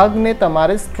એ ભાગને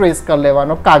તમારે સ્ટ્રેસ કરી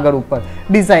લેવાનો કાગળ ઉપર,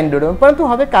 ડિઝાઇન દોરવાનો.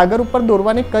 પરંતુ હવે કાગળ ઉપર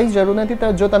દોરવાની કંઈ જરૂર નથી.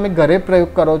 તો જો તમે ઘરે પ્રયોગ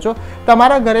કરો છો,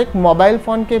 તમારા ઘરે એક મોબાઈલ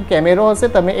ફોન કે કેમેરો હશે,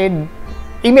 તમે એ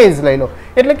ઇમેજ લઈ લો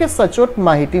એટલે કે સચોટ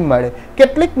માહિતી મળે.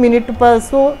 કેટલીક મિનિટ પર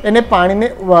શું એને પાણીને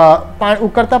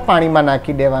ઉકળતા પાણીમાં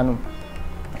નાખી દેવાનું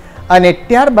અને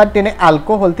ત્યારબાદ તેને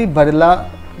આલ્કોહોલથી ભરેલા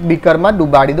બીકરમાં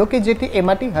ડુબાડી દો, કે જેથી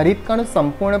એમાંથી હરિતકણ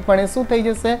સંપૂર્ણપણે શું થઈ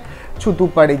જશે? છૂટું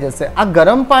પડી જશે. આ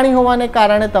ગરમ પાણી હોવાને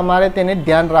કારણે તમારે તેને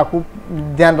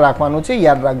ધ્યાન રાખવાનું છે,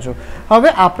 યાદ રાખજો. હવે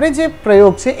આપણે જે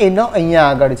પ્રયોગ છે એનો અહીંયા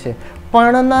આગળ છે.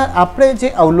 પર્ણના આપણે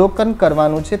જે અવલોકન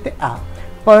કરવાનું છે તે આ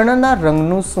પર્ણના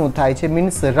રંગનું શું થાય છે,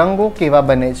 મીન્સ રંગો કેવા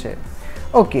બને છે.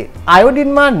 ઓકે,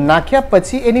 આયોડિનમાં નાખ્યા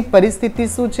પછી એની પરિસ્થિતિ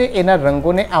શું છે, એના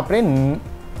રંગોને આપણે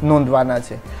નોંધવાના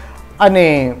છે. અને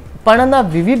પર્ણના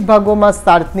વિવિધ ભાગોમાં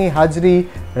સ્ટાર્ચની હાજરી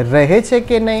રહે છે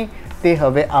કે નહીં તે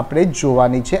હવે આપણે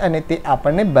જોવાની છે અને તે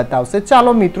આપણને બતાવશે.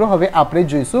 ચાલો મિત્રો, હવે આપણે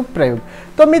જોઈશું પ્રયોગ.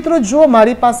 તો મિત્રો જુઓ,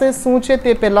 મારી પાસે શું છે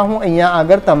તે પહેલાં હું અહીંયા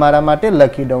આગળ તમારા માટે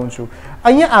લખી દઉં છું.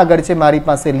 અહીંયા આગળ છે મારી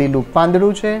પાસે લીલું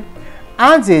પાંદડું છે,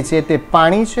 આ જે છે તે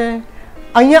પાણી છે,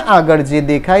 અહીંયા આગળ જે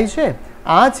દેખાય છે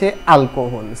આ છે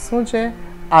આલ્કોહોલ. શું છે?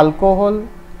 આલ્કોહોલ,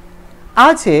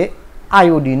 આ છે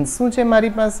આયોડિન. શું છે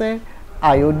મારી પાસે?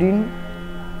 આયોડિન.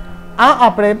 આ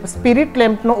આપણે સ્પિરિટ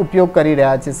લેમ્પનો ઉપયોગ કરી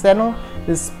રહ્યા છે. શેનો?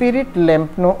 સ્પિરિટ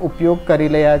લેમ્પનો ઉપયોગ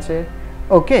કરી રહ્યા છે.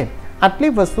 ઓકે,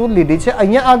 આટલી વસ્તુ લીધી છે.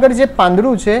 અહીંયા આગળ જે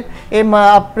પાંદડું છે એમાં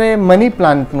આપણે મની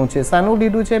પ્લાન્ટનું છે. શાનું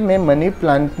લીધું છે? મેં મની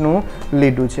પ્લાન્ટનું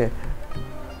લીધું છે.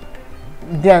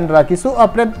 ધ્યાન રાખીશું.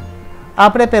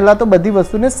 આપણે પહેલાં તો બધી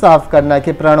વસ્તુને સાફ કરી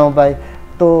નાખીએ પ્રણવભાઈ.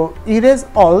 તો erase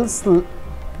all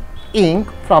ink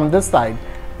from the side.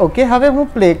 Okay, હવે હું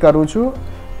પ્લે કરું છું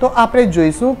તો આપણે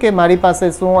જોઈશું કે મારી પાસે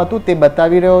શું હતું તે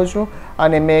બતાવી રહ્યો છું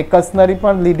અને મેં કસનરી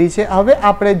પણ લીધી છે. હવે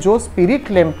આપણે જો સ્પિરિટ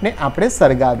લેમ્પને આપણે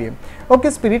સળગાવીએ.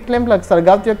 ઓકે, સ્પિરિટ લેમ્પ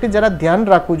સળગાવતી વખતે જરા ધ્યાન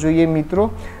રાખવું જોઈએ મિત્રો.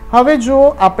 હવે જો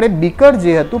આપણે બીકર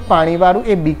જે હતું પાણીવાળું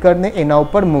એ બીકરને એના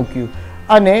ઉપર મૂક્યું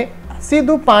અને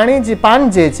સીધું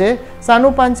પાન જે છે,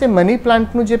 શાનું પાન છે? મની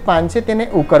પ્લાન્ટનું જે પાન છે તેને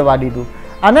ઉકળવા દીધું.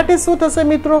 આનાથી શું થશે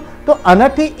મિત્રો? તો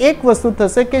આનાથી એક વસ્તુ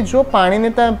થશે કે જો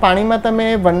પાણીમાં તમે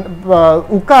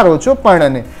ઉકાળો છો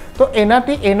પર્ણને, તો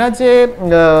એનાથી એના જે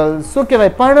શું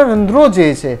કહેવાય પર્ણરંધ્રો જે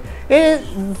છે એ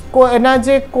એના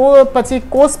જે પછી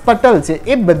કોષ પટલ છે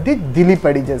એ બધી ઢીલી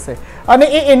પડી જશે અને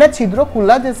એના છિદ્રો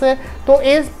ખુલ્લા જશે. તો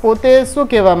એ પોતે શું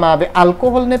કહેવામાં આવે?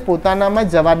 આલ્કોહોલને પોતાનામાં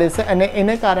જવા દેશે અને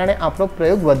એને કારણે આપણો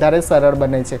પ્રયોગ વધારે સરળ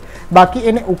બને છે. બાકી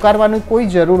એને ઉકાળવાની કોઈ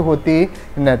જરૂર હોતી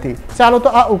નથી. ચાલો, તો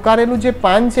આ ઉકાળેલું જે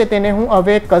પાન છે તેને હું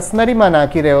હવે કસનરીમાં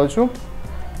નાખી રહ્યો છું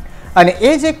અને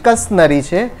એ જે કસનરી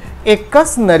છે એ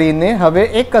કસનરીને હવે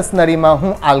એ કસનરીમાં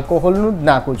હું આલ્કોહોલનું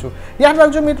નાખું છું. યાદ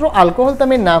રાખજો મિત્રો, આલ્કોહોલ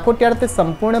તમે નાખો ત્યારે તે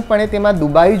સંપૂર્ણપણે તેમાં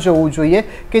ડૂબાઈ જવું જોઈએ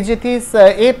કે જેથી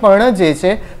એ પર્ણ જે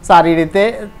છે સારી રીતે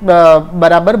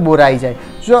બરાબર બોરાઈ જાય.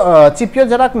 જો ચીપિયો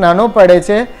જરાક નાનો પડે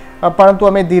છે પરંતુ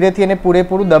અમે ધીરેથી એને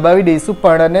પૂરેપૂરું દબાવી દઈશું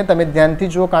પર્ણને. તમે ધ્યાનથી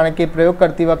જુઓ, કારણ કે પ્રયોગ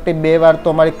કરતી વખતે 2 વાર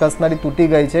તો અમારી કસનરી તૂટી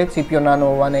ગઈ છે ચીપિયો નાનો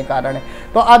હોવાને કારણે.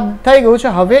 તો આ થઈ ગયું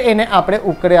છે. હવે એને આપણે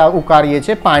ઉકાળીએ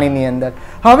છીએ પાણીની અંદર.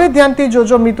 હવે ધ્યાનથી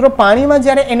જોજો મિત્રો, પાણીમાં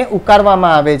જ્યારે એને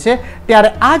ઉકાળવામાં આવે છે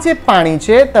ત્યારે આ જે પાણી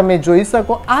છે તમે જોઈ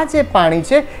શકો, આ જે પાણી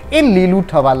છે એ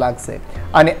લીલું થવા લાગશે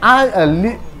અને આ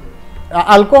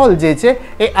આલ્કોહોલ જે છે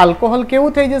એ આલ્કોહોલ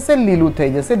કેવું થઈ જશે? લીલું થઈ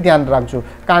જશે. ધ્યાન રાખજો,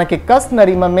 કારણ કે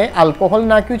કસનરીમાં મેં આલ્કોહોલ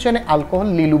નાખ્યું છે અને આલ્કોહોલ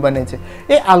લીલું બને છે.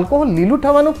 એ આલ્કોહોલ લીલું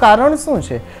થવાનું કારણ શું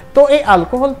છે? તો એ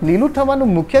આલ્કોહોલ લીલું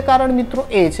થવાનું મુખ્ય કારણ મિત્રો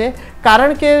એ છે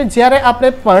કારણ કે જ્યારે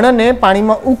આપણે પર્ણને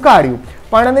પાણીમાં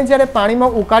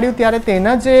ઉકાળ્યું ત્યારે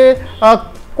તેના જે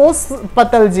કોષ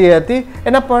પટલ જે હતી,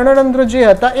 એના પર્ણરંધ્ર જે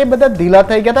હતા એ બધા ઢીલા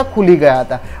થઈ ગયા હતા, ખુલી ગયા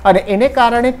હતા અને એને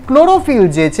કારણે ક્લોરોફિલ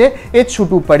જે છે એ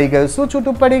છૂટું પડી ગયું. શું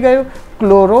છૂટું પડી ગયું?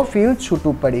 ક્લોરોફિલ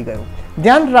છૂટું પડી ગયું.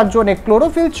 ધ્યાન રાખજો. ને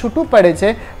ક્લોરોફિલ છૂટું પડે છે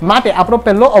માટે આપણો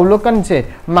પહેલો અવલોકન છે,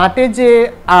 માટે જે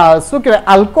શું કહેવાય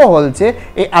આલ્કોહોલ છે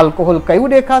એ આલ્કોહોલ કયું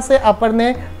દેખાશે આપણને?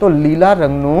 તો લીલા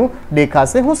રંગનું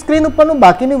દેખાશે. હું સ્ક્રીન ઉપરનું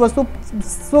બાકીની વસ્તુ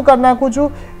શું કરી નાખું છું?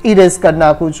 ઇરેઝ કરી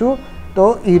નાખું છું. તો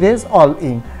ઇરેઝ ઓલ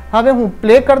ઇંક. હવે હું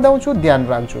પ્લે કરી દઉં છું. ધ્યાન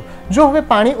રાખજો. જો હવે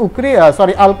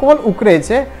આલ્કોહોલ ઉકળે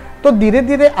છે તો ધીરે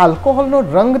ધીરે આલ્કોહોલનો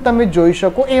રંગ તમે જોઈ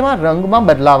શકો એવા રંગમાં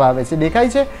બદલાવ આવે છે. દેખાય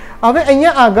છે? હવે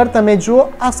અહીંયા આગળ તમે જુઓ,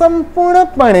 આ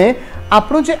સંપૂર્ણપણે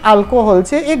આપણું જે આલ્કોહોલ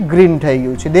છે એ ગ્રીન થઈ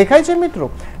ગયું છે. દેખાય છે મિત્રો?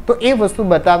 તો એ વસ્તુ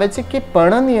બતાવે છે કે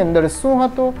પર્ણની અંદર શું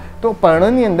હતું? તો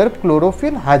પર્ણની અંદર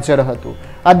ક્લોરોફિલ હાજર હતું.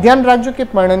 આ ધ્યાન રાખજો કે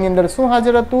પર્ણની અંદર શું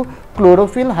હાજર હતું?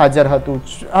 ક્લોરોફિલ હાજર હતું.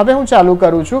 હવે હું ચાલુ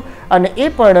કરું છું અને એ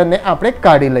પર્ણને આપણે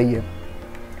કાઢી લઈએ.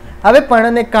 હવે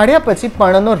પર્ણને કાઢ્યા પછી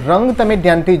પર્ણનો રંગ તમે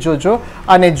ધ્યાનથી જોજો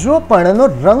અને જો પર્ણનો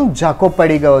રંગ ઝાંખો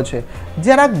પડી ગયો છે,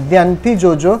 જરાક ધ્યાનથી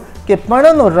જોજો કે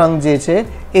પર્ણનો રંગ જે છે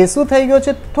એ શું થઈ ગયો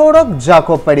છે? થોડોક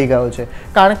ઝાંખો પડી ગયો છે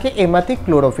કારણ કે એમાંથી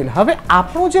ક્લોરોફિલ. હવે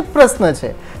આપણો જે પ્રશ્ન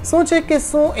છે શું છે કે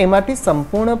શું એમાંથી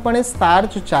સંપૂર્ણપણે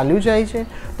સ્ટાર્ચ ચાલ્યું જાય છે?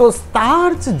 તો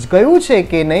સ્ટાર્ચ ગયું છે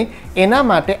કે નહીં એના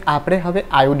માટે આપણે હવે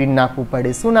આયોડિન નાખવું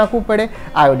પડે. શું નાખવું પડે?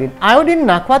 આયોડિન. આયોડિન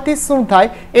નાખવાથી શું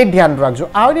થાય એ ધ્યાન રાખજો.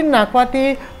 આયોડિન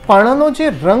નાખવાથી પર્ણનો જે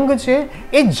રંગ છે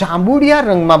એ જાંબુડિયા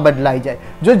રંગમાં બદલાઈ જાય.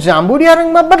 જો જાંબુડિયા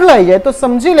રંગમાં બદલાઈ જાય તો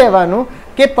સમજી લેવાનું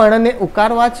કે પર્ણને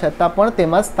ઉકાળવા છતાં પણ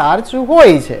તેમાં સ્ટાર્ચ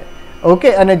હોય છે. ઓકે,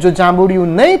 અને જો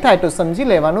જાંબુડિયું નહીં થાય તો સમજી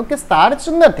લેવાનું કે સ્ટાર્ચ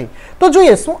નથી. તો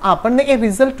જોઈએ શું આપણને એ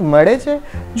રિઝલ્ટ મળે છે.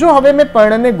 જો હવે મેં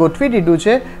પર્ણને ગોઠવી દીધું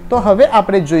છે તો હવે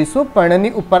આપણે જોઈશું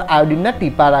પર્ણની ઉપર આયોડિનના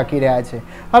ટીપા રાખી રહ્યા છે.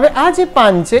 હવે આ જે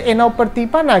પાન છે એના ઉપર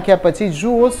ટીપા નાખ્યા પછી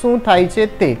જુઓ શું થાય છે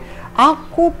તે.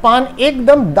 આખું પાન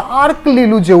એકદમ ડાર્ક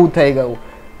લીલું જેવું થઈ ગયું.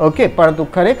 ઓકે, પરંતુ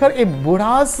ખરેખર એ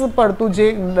ભૂરાશ પડતું જે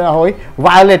હોય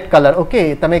વાયોલેટ કલર, ઓકે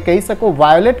તમે કહી શકો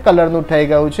વાયોલેટ કલરનું થઈ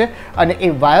ગયું છે અને એ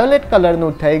વાયોલેટ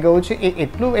કલરનું થઈ ગયું છે એ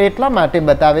એટલા માટે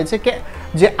બતાવે છે કે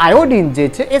જે આયોડિન જે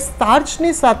છે એ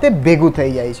સ્ટાર્ચની સાથે ભેગું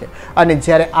થઈ જાય છે અને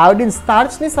જ્યારે આયોડિન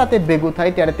સ્ટાર્ચની સાથે ભેગું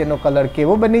થાય ત્યારે તેનો કલર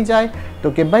કેવો બની જાય? તો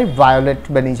કે ભાઈ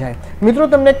વાયોલેટ બની જાય. મિત્રો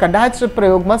તમને કદાચ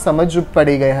પ્રયોગમાં સમજ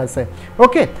પડી ગઈ હશે.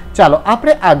 ઓકે, ચાલો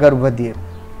આપણે આગળ વધીએ.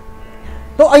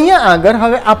 તો અહીંયા આગળ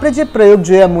હવે આપણે જે પ્રયોગ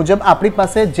જોયા મુજબ આપણી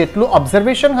પાસે જેટલું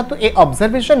ઓબ્ઝર્વેશન હતું એ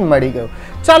ઓબ્ઝર્વેશન મળી ગયું.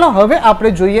 ચાલો હવે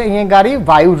આપણે જોઈએ અહીંયા ગાડી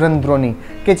વાયુરંધ્રોની,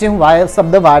 કે જે હું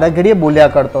શબ્દ વાડાઘડીએ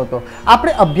બોલ્યા કરતો હતો.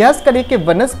 આપણે અભ્યાસ કરીએ કે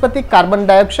વનસ્પતિ કાર્બન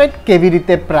ડાયોક્સાઇડ કેવી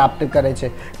રીતે પ્રાપ્ત કરે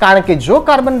છે, કારણ કે જો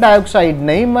કાર્બન ડાયોક્સાઇડ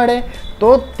નહીં મળે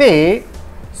તો તે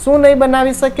શું નહીં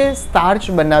બનાવી શકે,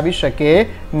 સ્ટાર્ચ બનાવી શકે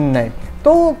નહીં.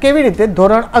 તો કેવી રીતે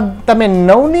ધોરણ તમે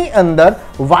 9 ની અંદર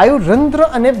વાયુરંધ્ર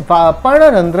અને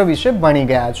પર્ણરંધ્ર વિશે ભણી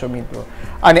ગયા છો મિત્રો.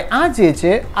 અને આ જે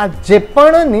છે આ જે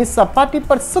પર્ણની સપાટી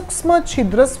પર સૂક્ષ્મ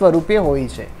છિદ્ર સ્વરૂપે હોય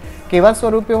છે. કેવા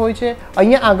સ્વરૂપે હોય છે?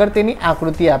 અહીંયા આગળ તેની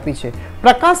આકૃતિ આપી છે.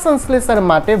 પ્રકાશ સંશ્લેષણ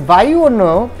માટે વાયુઓનો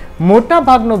મોટા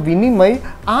ભાગનો વિનિમય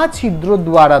આ છિદ્રો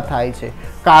દ્વારા થાય છે.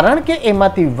 કારણ કે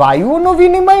એમાંથી વાયુઓનો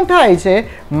વિનિમય થાય છે,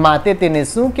 માટે તેને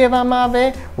શું કહેવામાં આવે?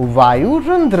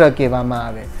 વાયુરંધ્ર કહેવામાં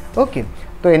આવે. ઓકે,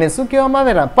 તો એને શું કહેવામાં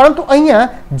આવે? પરંતુ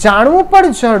અહીંયા જાણવું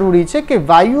પણ જરૂરી છે કે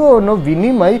વાયુઓનો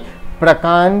વિનિમય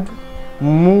પ્રકાંડ,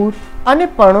 મૂળ અને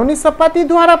પર્ણોની સપાટી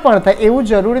દ્વારા પણ થાય. એવું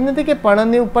જરૂરી નથી કે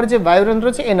પર્ણની ઉપર જે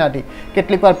વાયુરંધ્ર છે એનાથી.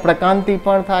 કેટલીક વાર પ્રકાંડથી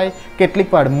પણ થાય,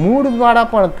 કેટલીક વાર મૂળ દ્વારા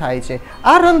પણ થાય છે.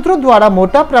 આ રંધ્રો દ્વારા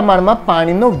મોટા પ્રમાણમાં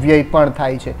પાણીનો વ્યય પણ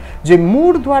થાય છે. જે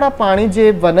મૂળ દ્વારા પાણી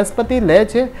જે વનસ્પતિ લે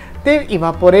છે તે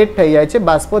ઇવાપોરેટ થઈ જાય છે,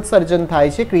 બાષ્પોત્સર્જન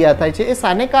થાય છે, ક્રિયા થાય છે. એ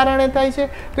શાને કારણે થાય છે?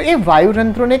 તો એ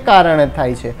વાયુરંધ્રોને કારણે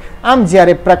થાય છે. આમ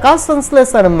જ્યારે પ્રકાશ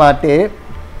સંશ્લેષણ માટે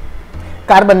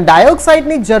કાર્બન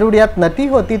ડાયોક્સાઇડની જરૂરિયાત નથી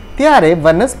હોતી ત્યારે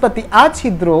વનસ્પતિ આ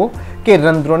છિદ્રો કે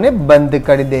રંધ્રોને બંધ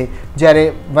કરી દે. જ્યારે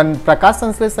પ્રકાશ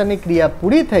સંશ્લેષણની ક્રિયા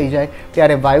પૂરી થઈ જાય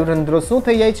ત્યારે વાયુરંધ્રો શું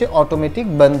થઈ જાય છે? ઓટોમેટિક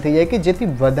બંધ થઈ જાય, કે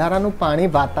જેથી વધારાનું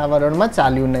પાણી વાતાવરણમાં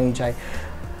ચાલ્યું નહીં જાય.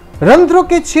 રંધ્રો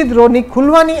કે છિદ્રોની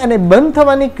ખુલવાની અને બંધ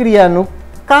થવાની ક્રિયાનું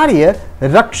કાર્ય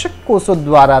રક્ષક કોષો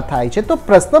દ્વારા થાય છે. તો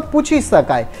પ્રશ્ન પૂછી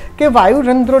શકાય કે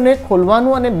વાયુરંધ્રોને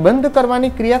ખોલવાનું અને બંધ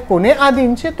કરવાની ક્રિયા કોને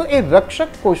આધીન છે? તો એ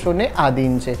રક્ષક કોષોને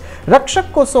આધીન છે.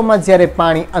 રક્ષક કોષોમાં જ્યારે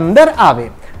પાણી અંદર આવે,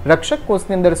 રક્ષક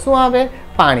કોષની અંદર શું આવે?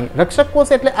 પાણી. રક્ષક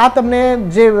કોષ એટલે આ તમને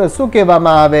જે શું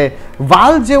કહેવામાં આવે,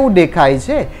 વાલ જેવું દેખાય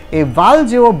છે, એ વાલ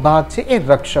જેવો ભાગ છે એ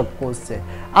રક્ષક કોષ છે.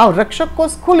 આ રક્ષક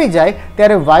કોષ ખુલી જાય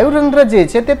ત્યારે વાયુરંધ્ર જે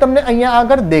છે તે તમને અહીંયા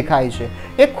આગળ દેખાય છે,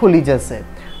 એ ખુલી જશે.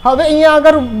 હવે અહીંયા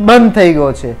આગળ બંધ થઈ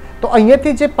ગયો છે, તો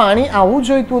અહીંયાથી જે પાણી આવવું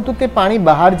જોઈતું હતું તે પાણી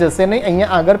બહાર જશે નહીં.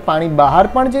 અહીંયા આગળ પાણી બહાર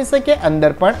પણ જઈ શકે,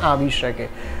 અંદર પણ આવી શકે.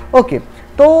 ઓકે,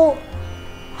 તો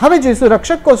હવે જોઈશું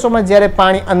રક્ષક કોષોમાં જ્યારે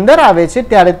પાણી અંદર આવે છે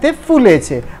ત્યારે તે ફૂલે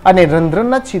છે અને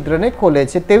રંધ્રના છિદ્રને ખોલે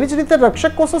છે. તેવી જ રીતે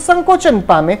રક્ષક કોષો સંકોચન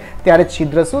પામે ત્યારે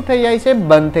છિદ્ર શું થઈ જાય છે?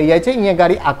 બંધ થઈ જાય છે. અહીંયા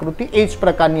ગાડી આકૃતિ એ જ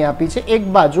પ્રકારની આપી છે. એક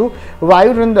બાજુ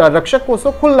વાયુરંધ્ર રક્ષક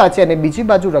કોષો ખુલ્લા છે અને બીજી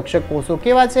બાજુ રક્ષક કોષો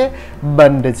કેવા છે?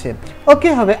 બંધ છે. ઓકે,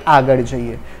 હવે આગળ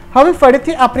જઈએ. હવે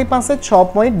ફરીથી આપણી પાસે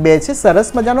 6.2 છે.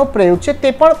 સરસ મજાનો પ્રયોગ છે,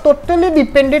 તે પણ ટોટલી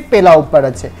ડિપેન્ડન્ટ પેલા ઉપર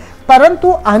જ છે. પરંતુ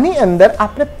આની અંદર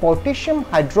આપણે પોટેશિયમ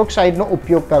હાઇડ્રોક્સાઇડનો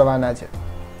ઉપયોગ કરવાના છે.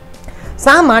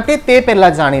 શા માટે તે પહેલા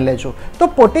જાણી લેજો. તો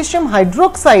પોટેશિયમ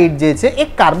હાઇડ્રોક્સાઇડ જે છે એ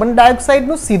કાર્બન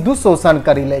ડાયોક્સાઇડનું સીધું શોષણ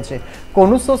કરી લે છે.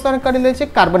 કોનું શોષણ કરી લે છે?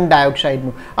 કાર્બન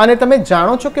ડાયોક્સાઇડનું. અને તમે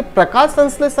જાણો છો કે પ્રકાશ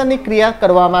સંશ્લેષણની ક્રિયા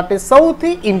કરવા માટે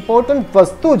સૌથી ઇમ્પોર્ટન્ટ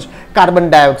વસ્તુ જ કાર્બન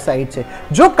ડાયોક્સાઇડ છે.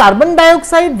 જો કાર્બન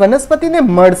ડાયોક્સાઇડ વનસ્પતિને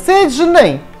મળશે જ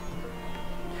નહીં,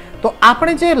 તો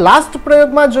આપણે જે લાસ્ટ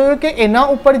પ્રયોગમાં જોયું કે એના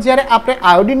ઉપર જ્યારે આપણે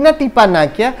આયોડિનના ટીપા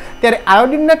નાખ્યા ત્યારે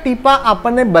આયોડિનના ટીપા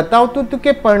આપણને બતાવતું હતું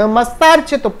કે પર્ણમાં સ્ટાર્ચ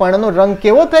છે, તો પર્ણનો રંગ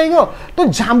કેવો થઈ ગયો? તો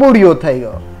જાંબુડિયો થઈ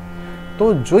ગયો. તો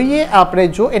જોઈએ આપણે,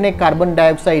 જો એને કાર્બન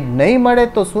ડાયોક્સાઇડ નહીં મળે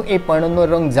તો શું એ પર્ણનો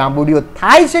રંગ જાંબુડિયો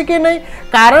થાય છે કે નહીં?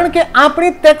 કારણ કે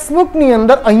આપણી ટેક્સ્ટબુકની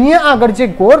અંદર અહીંયા આગળ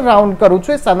જે ગોળ રાઉન્ડ કરું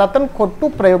છું એ સનાતન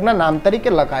ખોટું પ્રયોગના નામ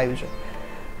તરીકે લખાયું છે.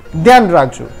 ધ્યાન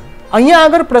રાખજો. અહીંયા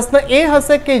આગળ પ્રશ્ન એ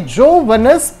હશે કે જો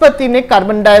વનસ્પતિને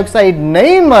કાર્બન ડાયોક્સાઇડ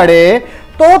નહીં મળે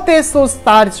તો તે શું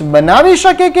સ્ટાર્ચ બનાવી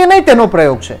શકે કે નહીં, તેનો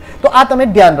પ્રયોગ છે. તો આ તમે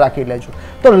ધ્યાન રાખી લેજો.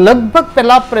 તો લગભગ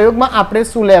પહેલા પ્રયોગમાં આપણે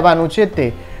શું લેવાનું છે તે,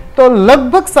 તો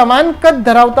લગભગ સમાન કદ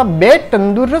ધરાવતા 2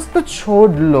 તંદુરસ્ત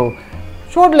છોડ લો.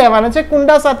 છોડ લેવાના છે.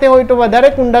 કુંડા સાથે હોય તો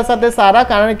વધારે, કુંડા સાથે સારા,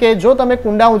 કારણ કે જો તમે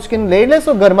કુંડા ઉંચકીને લઈ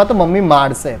લેશો ઘરમાં તો મમ્મી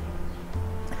મારશે.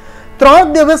 3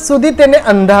 દિવસ સુધી તેને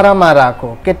અંધારામાં રાખો.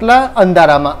 કેટલા?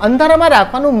 અંધારામાં. અંધારામાં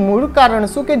રાખવાનું મૂળ કારણ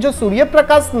શું કે જો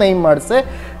સૂર્યપ્રકાશ નહીં મળશે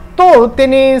તો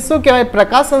તેની શું કહેવાય,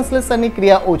 પ્રકાશ સંશ્લેષણની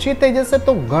ક્રિયા ઓછી થઈ જશે,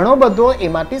 તો ઘણો બધો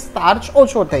એમાંથી સ્ટાર્ચ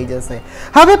ઓછો થઈ જશે.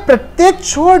 હવે પ્રત્યેક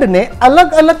છોડને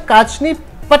અલગ અલગ કાચની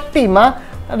પટ્ટીમાં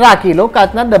રાખી લો,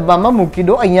 કાચના ડબ્બામાં મૂકી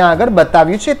દો. અહીંયા આગળ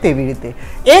બતાવ્યું છે તેવી રીતે.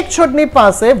 એક છોડની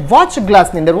પાસે વોચ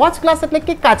ગ્લાસની અંદર, વોચ ગ્લાસ એટલે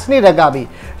કે કાચની રકાબી,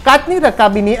 કાચની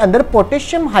રકાબીની અંદર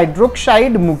પોટેશિયમ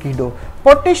હાઇડ્રોક્સાઇડ મૂકી દો.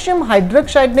 પોટેશિયમ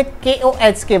હાઇડ્રોક્સાઇડને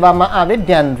KOH કહેવામાં આવે,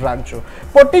 ધ્યાન રાખજો.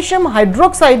 પોટેશિયમ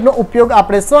હાઇડ્રોક્સાઇડનો ઉપયોગ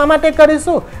આપણે શા માટે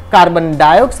કરીશું? કાર્બન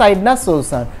ડાયોક્સાઇડના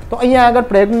શોષણ. તો અહીંયા આગળ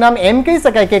પ્રયોગનું નામ એમ કહી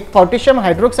શકાય કે પોટેશિયમ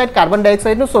હાઇડ્રોક્સાઇડ કાર્બન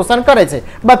ડાયોક્સાઇડનું શોષણ કરે છે.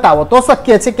 બતાવો તો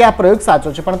શક્ય છે કે આ પ્રયોગ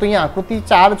સાચો છે. પરંતુ અહીંયા આકૃતિ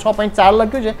 6.4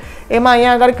 લખ્યું છે, એમાં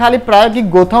અહીંયા આગળ ખાલી પ્રાયોગિક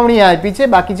ગોઠવણી આપી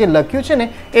છે, બાકી જે લખ્યું છે ને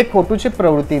એ ખોટું છે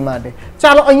પ્રવૃત્તિ માટે.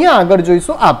 ચાલો અહીંયા આગળ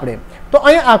જોઈશું આપણે. તો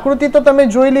અહીંયા આકૃતિ તો તમે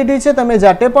જોઈ લીધી છે, તમે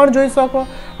જાતે પણ જોઈ શકો.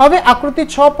 હવે આકૃતિ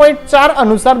 6.4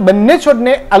 અનુસાર બંને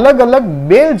છોડને અલગ અલગ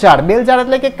બેલજાર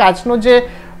એટલે કે કાચનો જે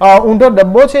ઊંડો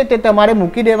ડબ્બો છે તે તમારે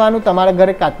મૂકી દેવાનું. તમારા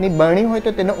ઘરે કાચની બરણી હોય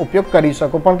તો તેનો ઉપયોગ કરી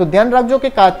શકો, પરંતુ ધ્યાન રાખજો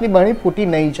કે કાચની બરણી ફૂટી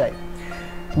નહીં જાય.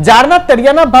 જારના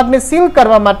તળિયાના ભાગને સીલ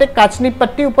કરવા માટે કાચની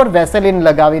પટ્ટી ઉપર વેસેલિન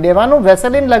લગાવી દેવાનું.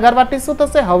 વેસેલિન લગાવવાથી શું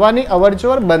થશે? હવાની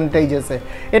અવરજવર બંધ થઈ જશે,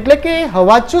 એટલે કે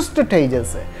હવાચુષ્ટ થઈ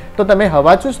જશે. તો તમે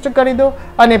હવાચુષ્ટ કરી દો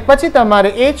અને પછી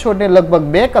તમારે એ છોડને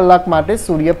લગભગ 2 કલાક માટે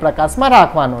સૂર્યપ્રકાશમાં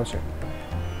રાખવાનો છે.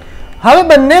 હવે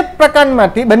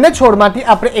બંને છોડમાંથી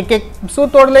આપણે એક એક શું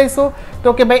તોડ લઈશું?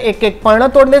 તો કે ભાઈ એક એક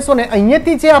પર્ણ તોડ લઈશું ને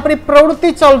અહીંયાથી જે આપણી પ્રવૃત્તિ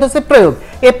ચાલુ થશે, પ્રયોગ,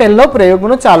 એ પહેલો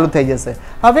પ્રયોગનો ચાલુ થઈ જશે.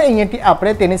 હવે અહીંયાથી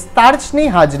આપણે તેની સ્ટાર્ચની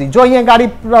હાજરી, જો અહીંયા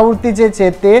ગાડી પ્રવૃત્તિ જે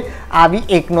છે તે આવી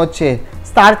એકનો છે,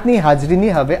 સ્ટાર્ચની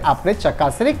હાજરીની હવે આપણે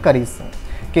ચકાસણી કરીશું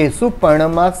કે શું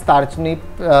પર્ણમાં સ્ટાર્ચની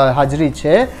હાજરી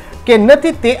છે કે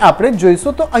નથી તે આપણે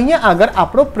જોઈશું. તો અહીંયા આગળ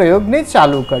આપણો પ્રયોગને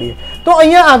ચાલુ કરીએ. તો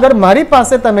અહીંયા આગળ મારી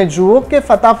પાસે તમે જુઓ કે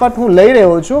ફટાફટ હું લઈ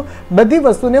રહ્યો છું, બધી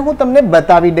વસ્તુને હું તમને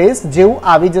બતાવી દઈશ, જેવું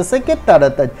આવી જશે કે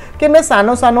તરત જ કે મેં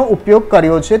સાનો ઉપયોગ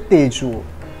કર્યો છે તે જુઓ.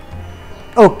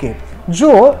 ઓકે,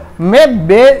 જુઓ મેં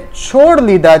 2 છોડ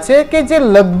લીધા છે કે જે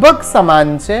લગભગ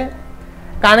સમાન છે,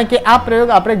 કારણ કે આ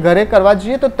પ્રયોગ આપણે ઘરે કરવા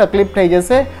જઈએ તો તકલીફ થઈ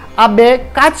જશે. આ 2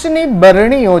 કાચની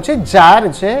બરણીઓ છે, જાર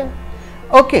છે.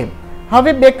 ઓકે,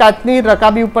 હવે 2 કાચની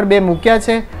રકાબી ઉપર 2 મૂક્યા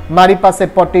છે. મારી પાસે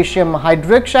પોટેશિયમ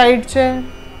હાઇડ્રોક્સાઇડ છે,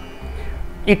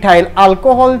 ઇથાઇલ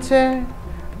આલ્કોહોલ છે,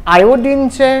 આયોડિન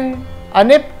છે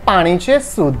અને પાણી છે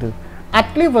શુદ્ધ.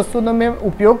 આટલી વસ્તુનો મેં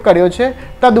ઉપયોગ કર્યો છે.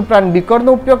 તદુપરાંત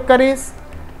બીકરનો ઉપયોગ કરીશ.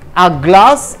 આ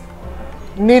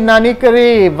ગ્લાસની નાની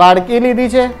કરી વાડકી લીધી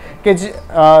છે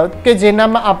કે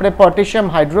જેનામાં આપણે પોટેશિયમ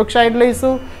હાઇડ્રોક્સાઇડ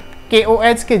લઈશું,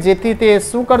 KOH, કે જેથી તે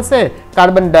શું કરશે?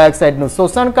 કાર્બન ડાયોક્સાઇડનું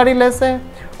શોષણ કરી લેશે.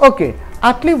 ઓકે,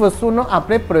 આટલી વસ્તુનો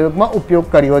આપણે પ્રયોગમાં ઉપયોગ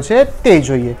કર્યો છે તે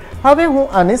જોઈએ. હવે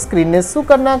હું આની સ્ક્રીનને શું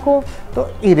કરી નાખું? તો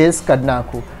ઇરેઝ કરી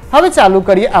નાખું. હવે ચાલુ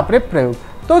કરીએ આપણે પ્રયોગ.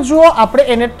 તો જુઓ આપણે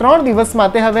એને 3 દિવસ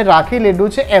માટે હવે રાખી લીધું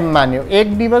છે એમ માન્યો.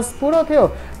 1 દિવસ પૂરો થયો,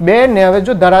 2 ને હવે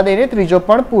જો ધરા દઈને 3જો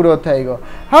પણ પૂરો થઈ ગયો.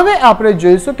 હવે આપણે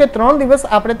જોઈશું કે 3 દિવસ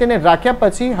આપણે તેને રાખ્યા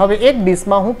પછી હવે એક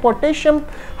ડીશમાં હું પોટેશિયમ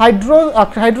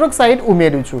હાઇડ્રોક્સાઇડ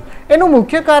ઉમેરું છું. એનું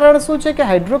મુખ્ય કારણ શું છે કે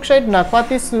હાઇડ્રોક્સાઇડ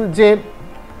નાખવાથી જે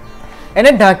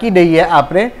એને ઢાંકી દઈએ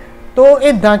આપણે, તો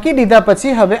એ ઢાંકી દીધા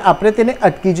પછી હવે આપણે તેને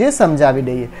અટકી જે સમજાવી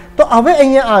દઈએ. તો હવે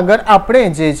અહીંયા આગળ આપણે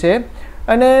જે છે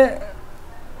અને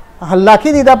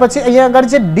લાખી દીધા પછી અહીંયા આગળ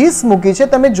જે ડીશ મૂકી છે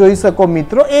તમે જોઈ શકો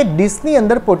મિત્રો, એ ડીશની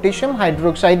અંદર પોટેશિયમ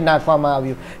હાઇડ્રોક્સાઇડ નાખવામાં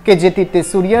આવ્યું કે જેથી તે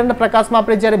સૂર્યના પ્રકાશમાં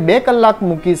આપણે જ્યારે 2 કલાક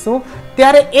મૂકીશું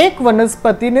ત્યારે એક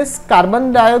વનસ્પતિને કાર્બન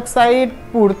ડાયોક્સાઇડ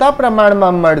પૂરતા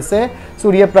પ્રમાણમાં મળશે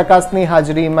સૂર્યપ્રકાશની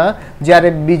હાજરીમાં, જ્યારે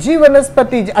બીજી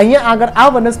વનસ્પતિ અહીંયા આગળ આ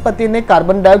વનસ્પતિને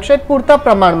કાર્બન ડાયોક્સાઇડ પૂરતા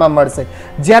પ્રમાણમાં મળશે.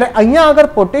 જ્યારે અહીંયા આગળ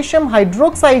પોટેશિયમ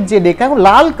હાઇડ્રોક્સાઇડ જે દેખાય હું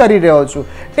લાલ કરી રહ્યો છું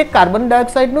તે કાર્બન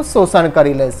ડાયોક્સાઇડનું શોષણ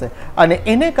કરી લેશે અને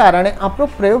એને કારણે આપણો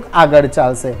પ્રયોગ આગળ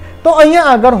ચાલશે. તો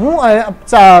અહીંયા આગળ હું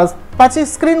પાછી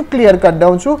સ્ક્રીન ક્લિયર કરી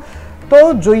દઉં છું. તો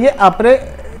જોઈએ આપણે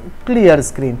ક્લિયર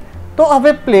સ્ક્રીન. તો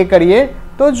હવે પ્લે કરીએ.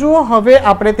 તો જુઓ હવે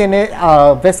આપણે તેને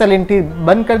વેસેલિનથી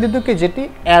બંધ કરી દીધું કે જેથી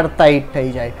એરટાઇટ થઈ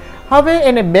જાય. હવે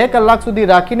એને 2 કલાક સુધી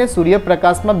રાખીને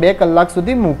સૂર્યપ્રકાશમાં 2 કલાક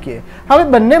સુધી મૂકીએ. હવે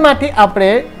બંનેમાંથી આપણે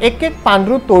એક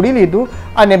પાંદડું તોડી લીધું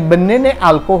અને બંનેને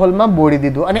આલ્કોહોલમાં બોળી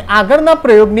દીધું. અને આગળના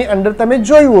પ્રયોગની અંદર તમે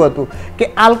જોયું હતું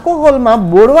કે આલ્કોહોલમાં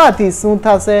બોળવાથી શું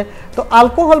થશે? તો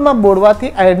આલ્કોહોલમાં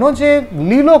બોળવાથી એનો જે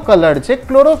લીલો કલર છે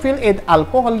ક્લોરોફિલ, એ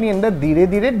આલ્કોહોલની અંદર ધીરે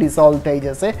ધીરે ડિસોલ્વ થઈ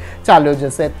જશે, ચાલ્યો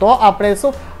જશે. તો આપણે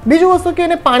શું બીજું વસ્તુ કે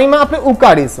એને પાણીમાં આપણે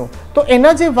ઉકાળીશું તો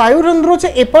એના જે વાયુરંધ્રો છે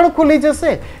એ પણ ખુલી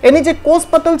જશે, એની જે કોષ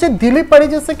પટલ છે ઢીલી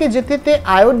પડી જશે કે જેથી તે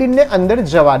આયોડિનને અંદર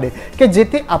જવા દે કે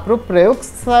જેથી આપણો પ્રયોગ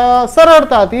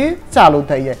સરળતાથી ચાલુ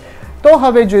થઈ જાય. તો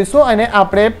હવે જોઈશું અને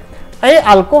આપણે એ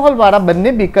આલ્કોહોલવાળા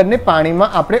બંને બીકરને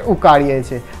પાણીમાં આપણે ઉકાળીએ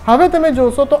છીએ. હવે તમે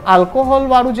જોશો તો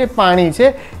આલ્કોહોલવાળું જે પાણી છે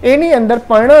એની અંદર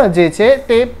પર્ણ જે છે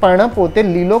તે પર્ણ પોતે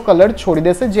લીલો કલર છોડી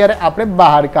દેશે જ્યારે આપણે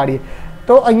બહાર કાઢીએ.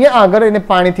 તો અહીંયા આગળ એને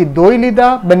પાણીથી ધોઈ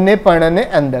લીધા બંને પર્ણને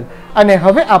અંદર અને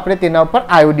હવે આપણે તેના ઉપર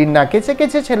આયોડિન નાખીએ છીએ કે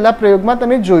જે છેલ્લા પ્રયોગમાં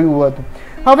તમે જોયું હતું.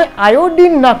 હવે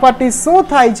આયોડિન નાખવાથી શું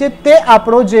થાય છે તે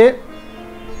આપણો જે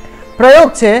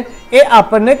પ્રયોગ છે એ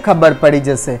આપણને ખબર પડી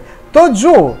જશે. તો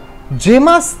જો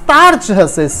જેમાં સ્ટાર્ચ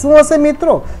હશે, શું હશે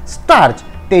મિત્રો? સ્ટાર્ચ.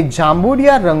 તે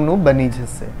જાંબુડિયા રંગનું બની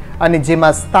જશે અને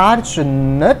જેમાં સ્ટાર્ચ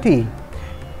નથી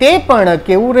તે પણ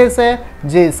કેવું રહેશે,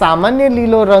 જે સામાન્ય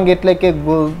લીલો રંગ એટલે કે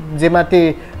જેમાંથી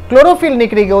ક્લોરોફિલ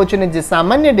નીકળી ગયો છે ને જે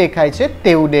સામાન્ય દેખાય છે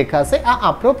તેવું દેખાશે. આ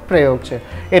આપણો પ્રયોગ છે.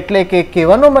 એટલે કે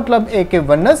કહેવાનો મતલબ એ કે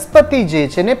વનસ્પતિ જે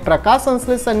છે ને પ્રકાશ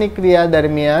સંશ્લેષણની ક્રિયા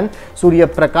દરમિયાન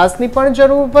સૂર્યપ્રકાશની પણ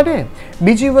જરૂર પડે,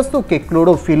 બીજી વસ્તુ કે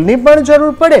ક્લોરોફિલની પણ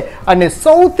જરૂર પડે, અને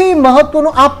સૌથી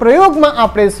મહત્વનું આ પ્રયોગમાં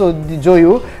આપણે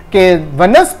જોયું કે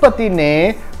વનસ્પતિને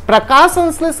પ્રકાશ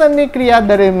સંશ્લેષણની ક્રિયા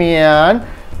દરમિયાન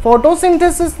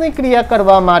ફોટોસિન્થેસિસની ક્રિયા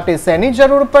કરવા માટે શેની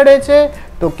જરૂર પડે છે?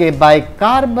 તો કે ભાઈ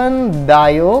કાર્બન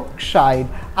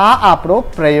ડાયોક્સાઇડ. આ આપણો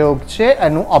પ્રયોગ છે,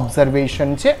 એનું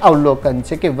ઓબ્ઝર્વેશન છે, અવલોકન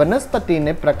છે કે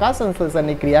વનસ્પતિને પ્રકાશ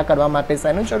સંશ્લેષણની ક્રિયા કરવા માટે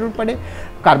શેની જરૂર પડે?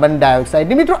 કાર્બન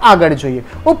ડાયોક્સાઇડની. મિત્રો આગળ જોઈએ.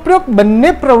 ઉપરોક્ત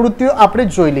બંને પ્રવૃત્તિઓ આપણે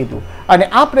જોઈ લીધું અને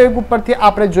આ પ્રયોગ ઉપરથી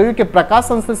આપણે જોયું કે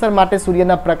પ્રકાશ સંશ્લેષણ માટે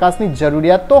સૂર્યના પ્રકાશની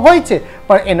જરૂરિયાત તો હોય છે,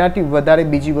 પણ એનાથી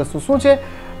વધારે બીજી વસ્તુ શું છે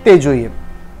તે જોઈએ.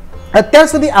 અત્યાર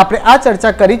સુધી આપણે આ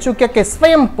ચર્ચા કરી ચૂક્યા કે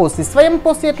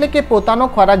સ્વયંપોષી એટલે કે પોતાનો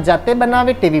ખોરાક જાતે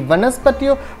બનાવે તેવી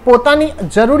વનસ્પતિઓ પોતાની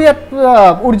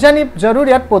ઉર્જાની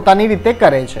જરૂરિયાત પોતાની રીતે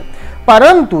કરે છે,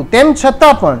 પરંતુ તેમ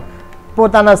છતાં પણ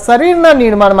પોતાના શરીરના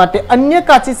નિર્માણ માટે અન્ય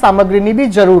કાચી સામગ્રીની બી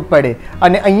જરૂર પડે.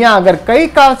 અને અહીંયા આગળ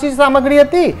કઈ કાચી સામગ્રી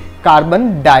હતી?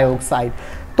 Carbon dioxide.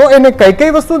 તો એને કઈ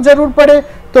કઈ વસ્તુ જરૂર પડે?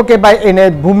 તો કે ભાઈ એને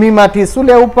ભૂમિમાંથી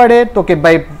શું લેવું પડે? તો કે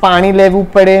ભાઈ પાણી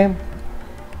લેવું પડે.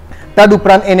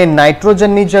 તદુપરાંત એને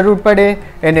નાઇટ્રોજનની જરૂર પડે,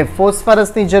 એને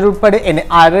ફોસ્ફરસની જરૂર પડે, એને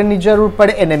આયરનની જરૂર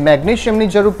પડે, એને મેગ્નેશિયમની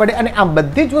જરૂર પડે, અને આ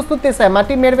બધી જ વસ્તુ તે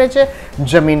શેમાંથી મેળવે છે?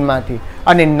 જમીનમાંથી.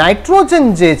 અને નાઇટ્રોજન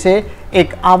જે છે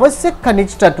એક આવશ્યક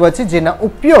ખનિજ તત્વ છે જેના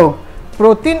ઉપયોગ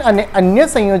પ્રોટીન અને અન્ય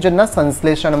સંયોજનના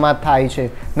સંશ્લેષણમાં થાય છે.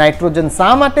 નાઇટ્રોજન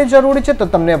શા માટે જરૂરી છે? તો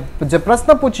તમને જે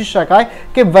પ્રશ્ન પૂછી શકાય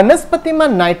કે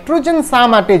વનસ્પતિમાં નાઇટ્રોજન શા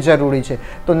માટે જરૂરી છે?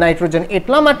 તો નાઇટ્રોજન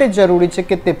એટલા માટે જરૂરી છે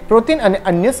કે તે પ્રોટીન અને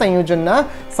અન્ય સંયોજનના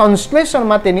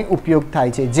સંશ્લેષણમાં તેની ઉપયોગ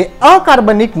થાય છે, જે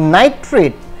અકાર્બનિક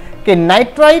નાઇટ્રેટ કે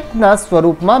નાઇટ્રાઇટના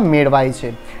સ્વરૂપમાં મેળવાય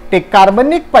છે. તે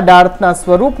કાર્બનિક પદાર્થના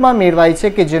સ્વરૂપમાં મેળવાય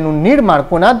છે કે જેનું નિર્માણ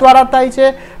કોના દ્વારા થાય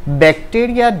છે?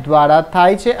 બેક્ટેરિયા દ્વારા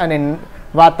થાય છે અને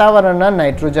વાતાવરણના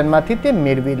નાઇટ્રોજનમાંથી તે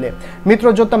મેળવી લે.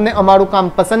 મિત્રો, જો તમને અમારું કામ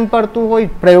પસંદ પડતું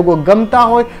હોય, પ્રયોગો ગમતા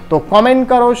હોય તો કોમેન્ટ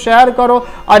કરો, શેર કરો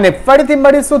અને ફરીથી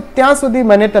મળીશું. ત્યાં સુધી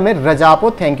મને તમે રજા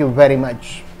આપો. Thank you very much.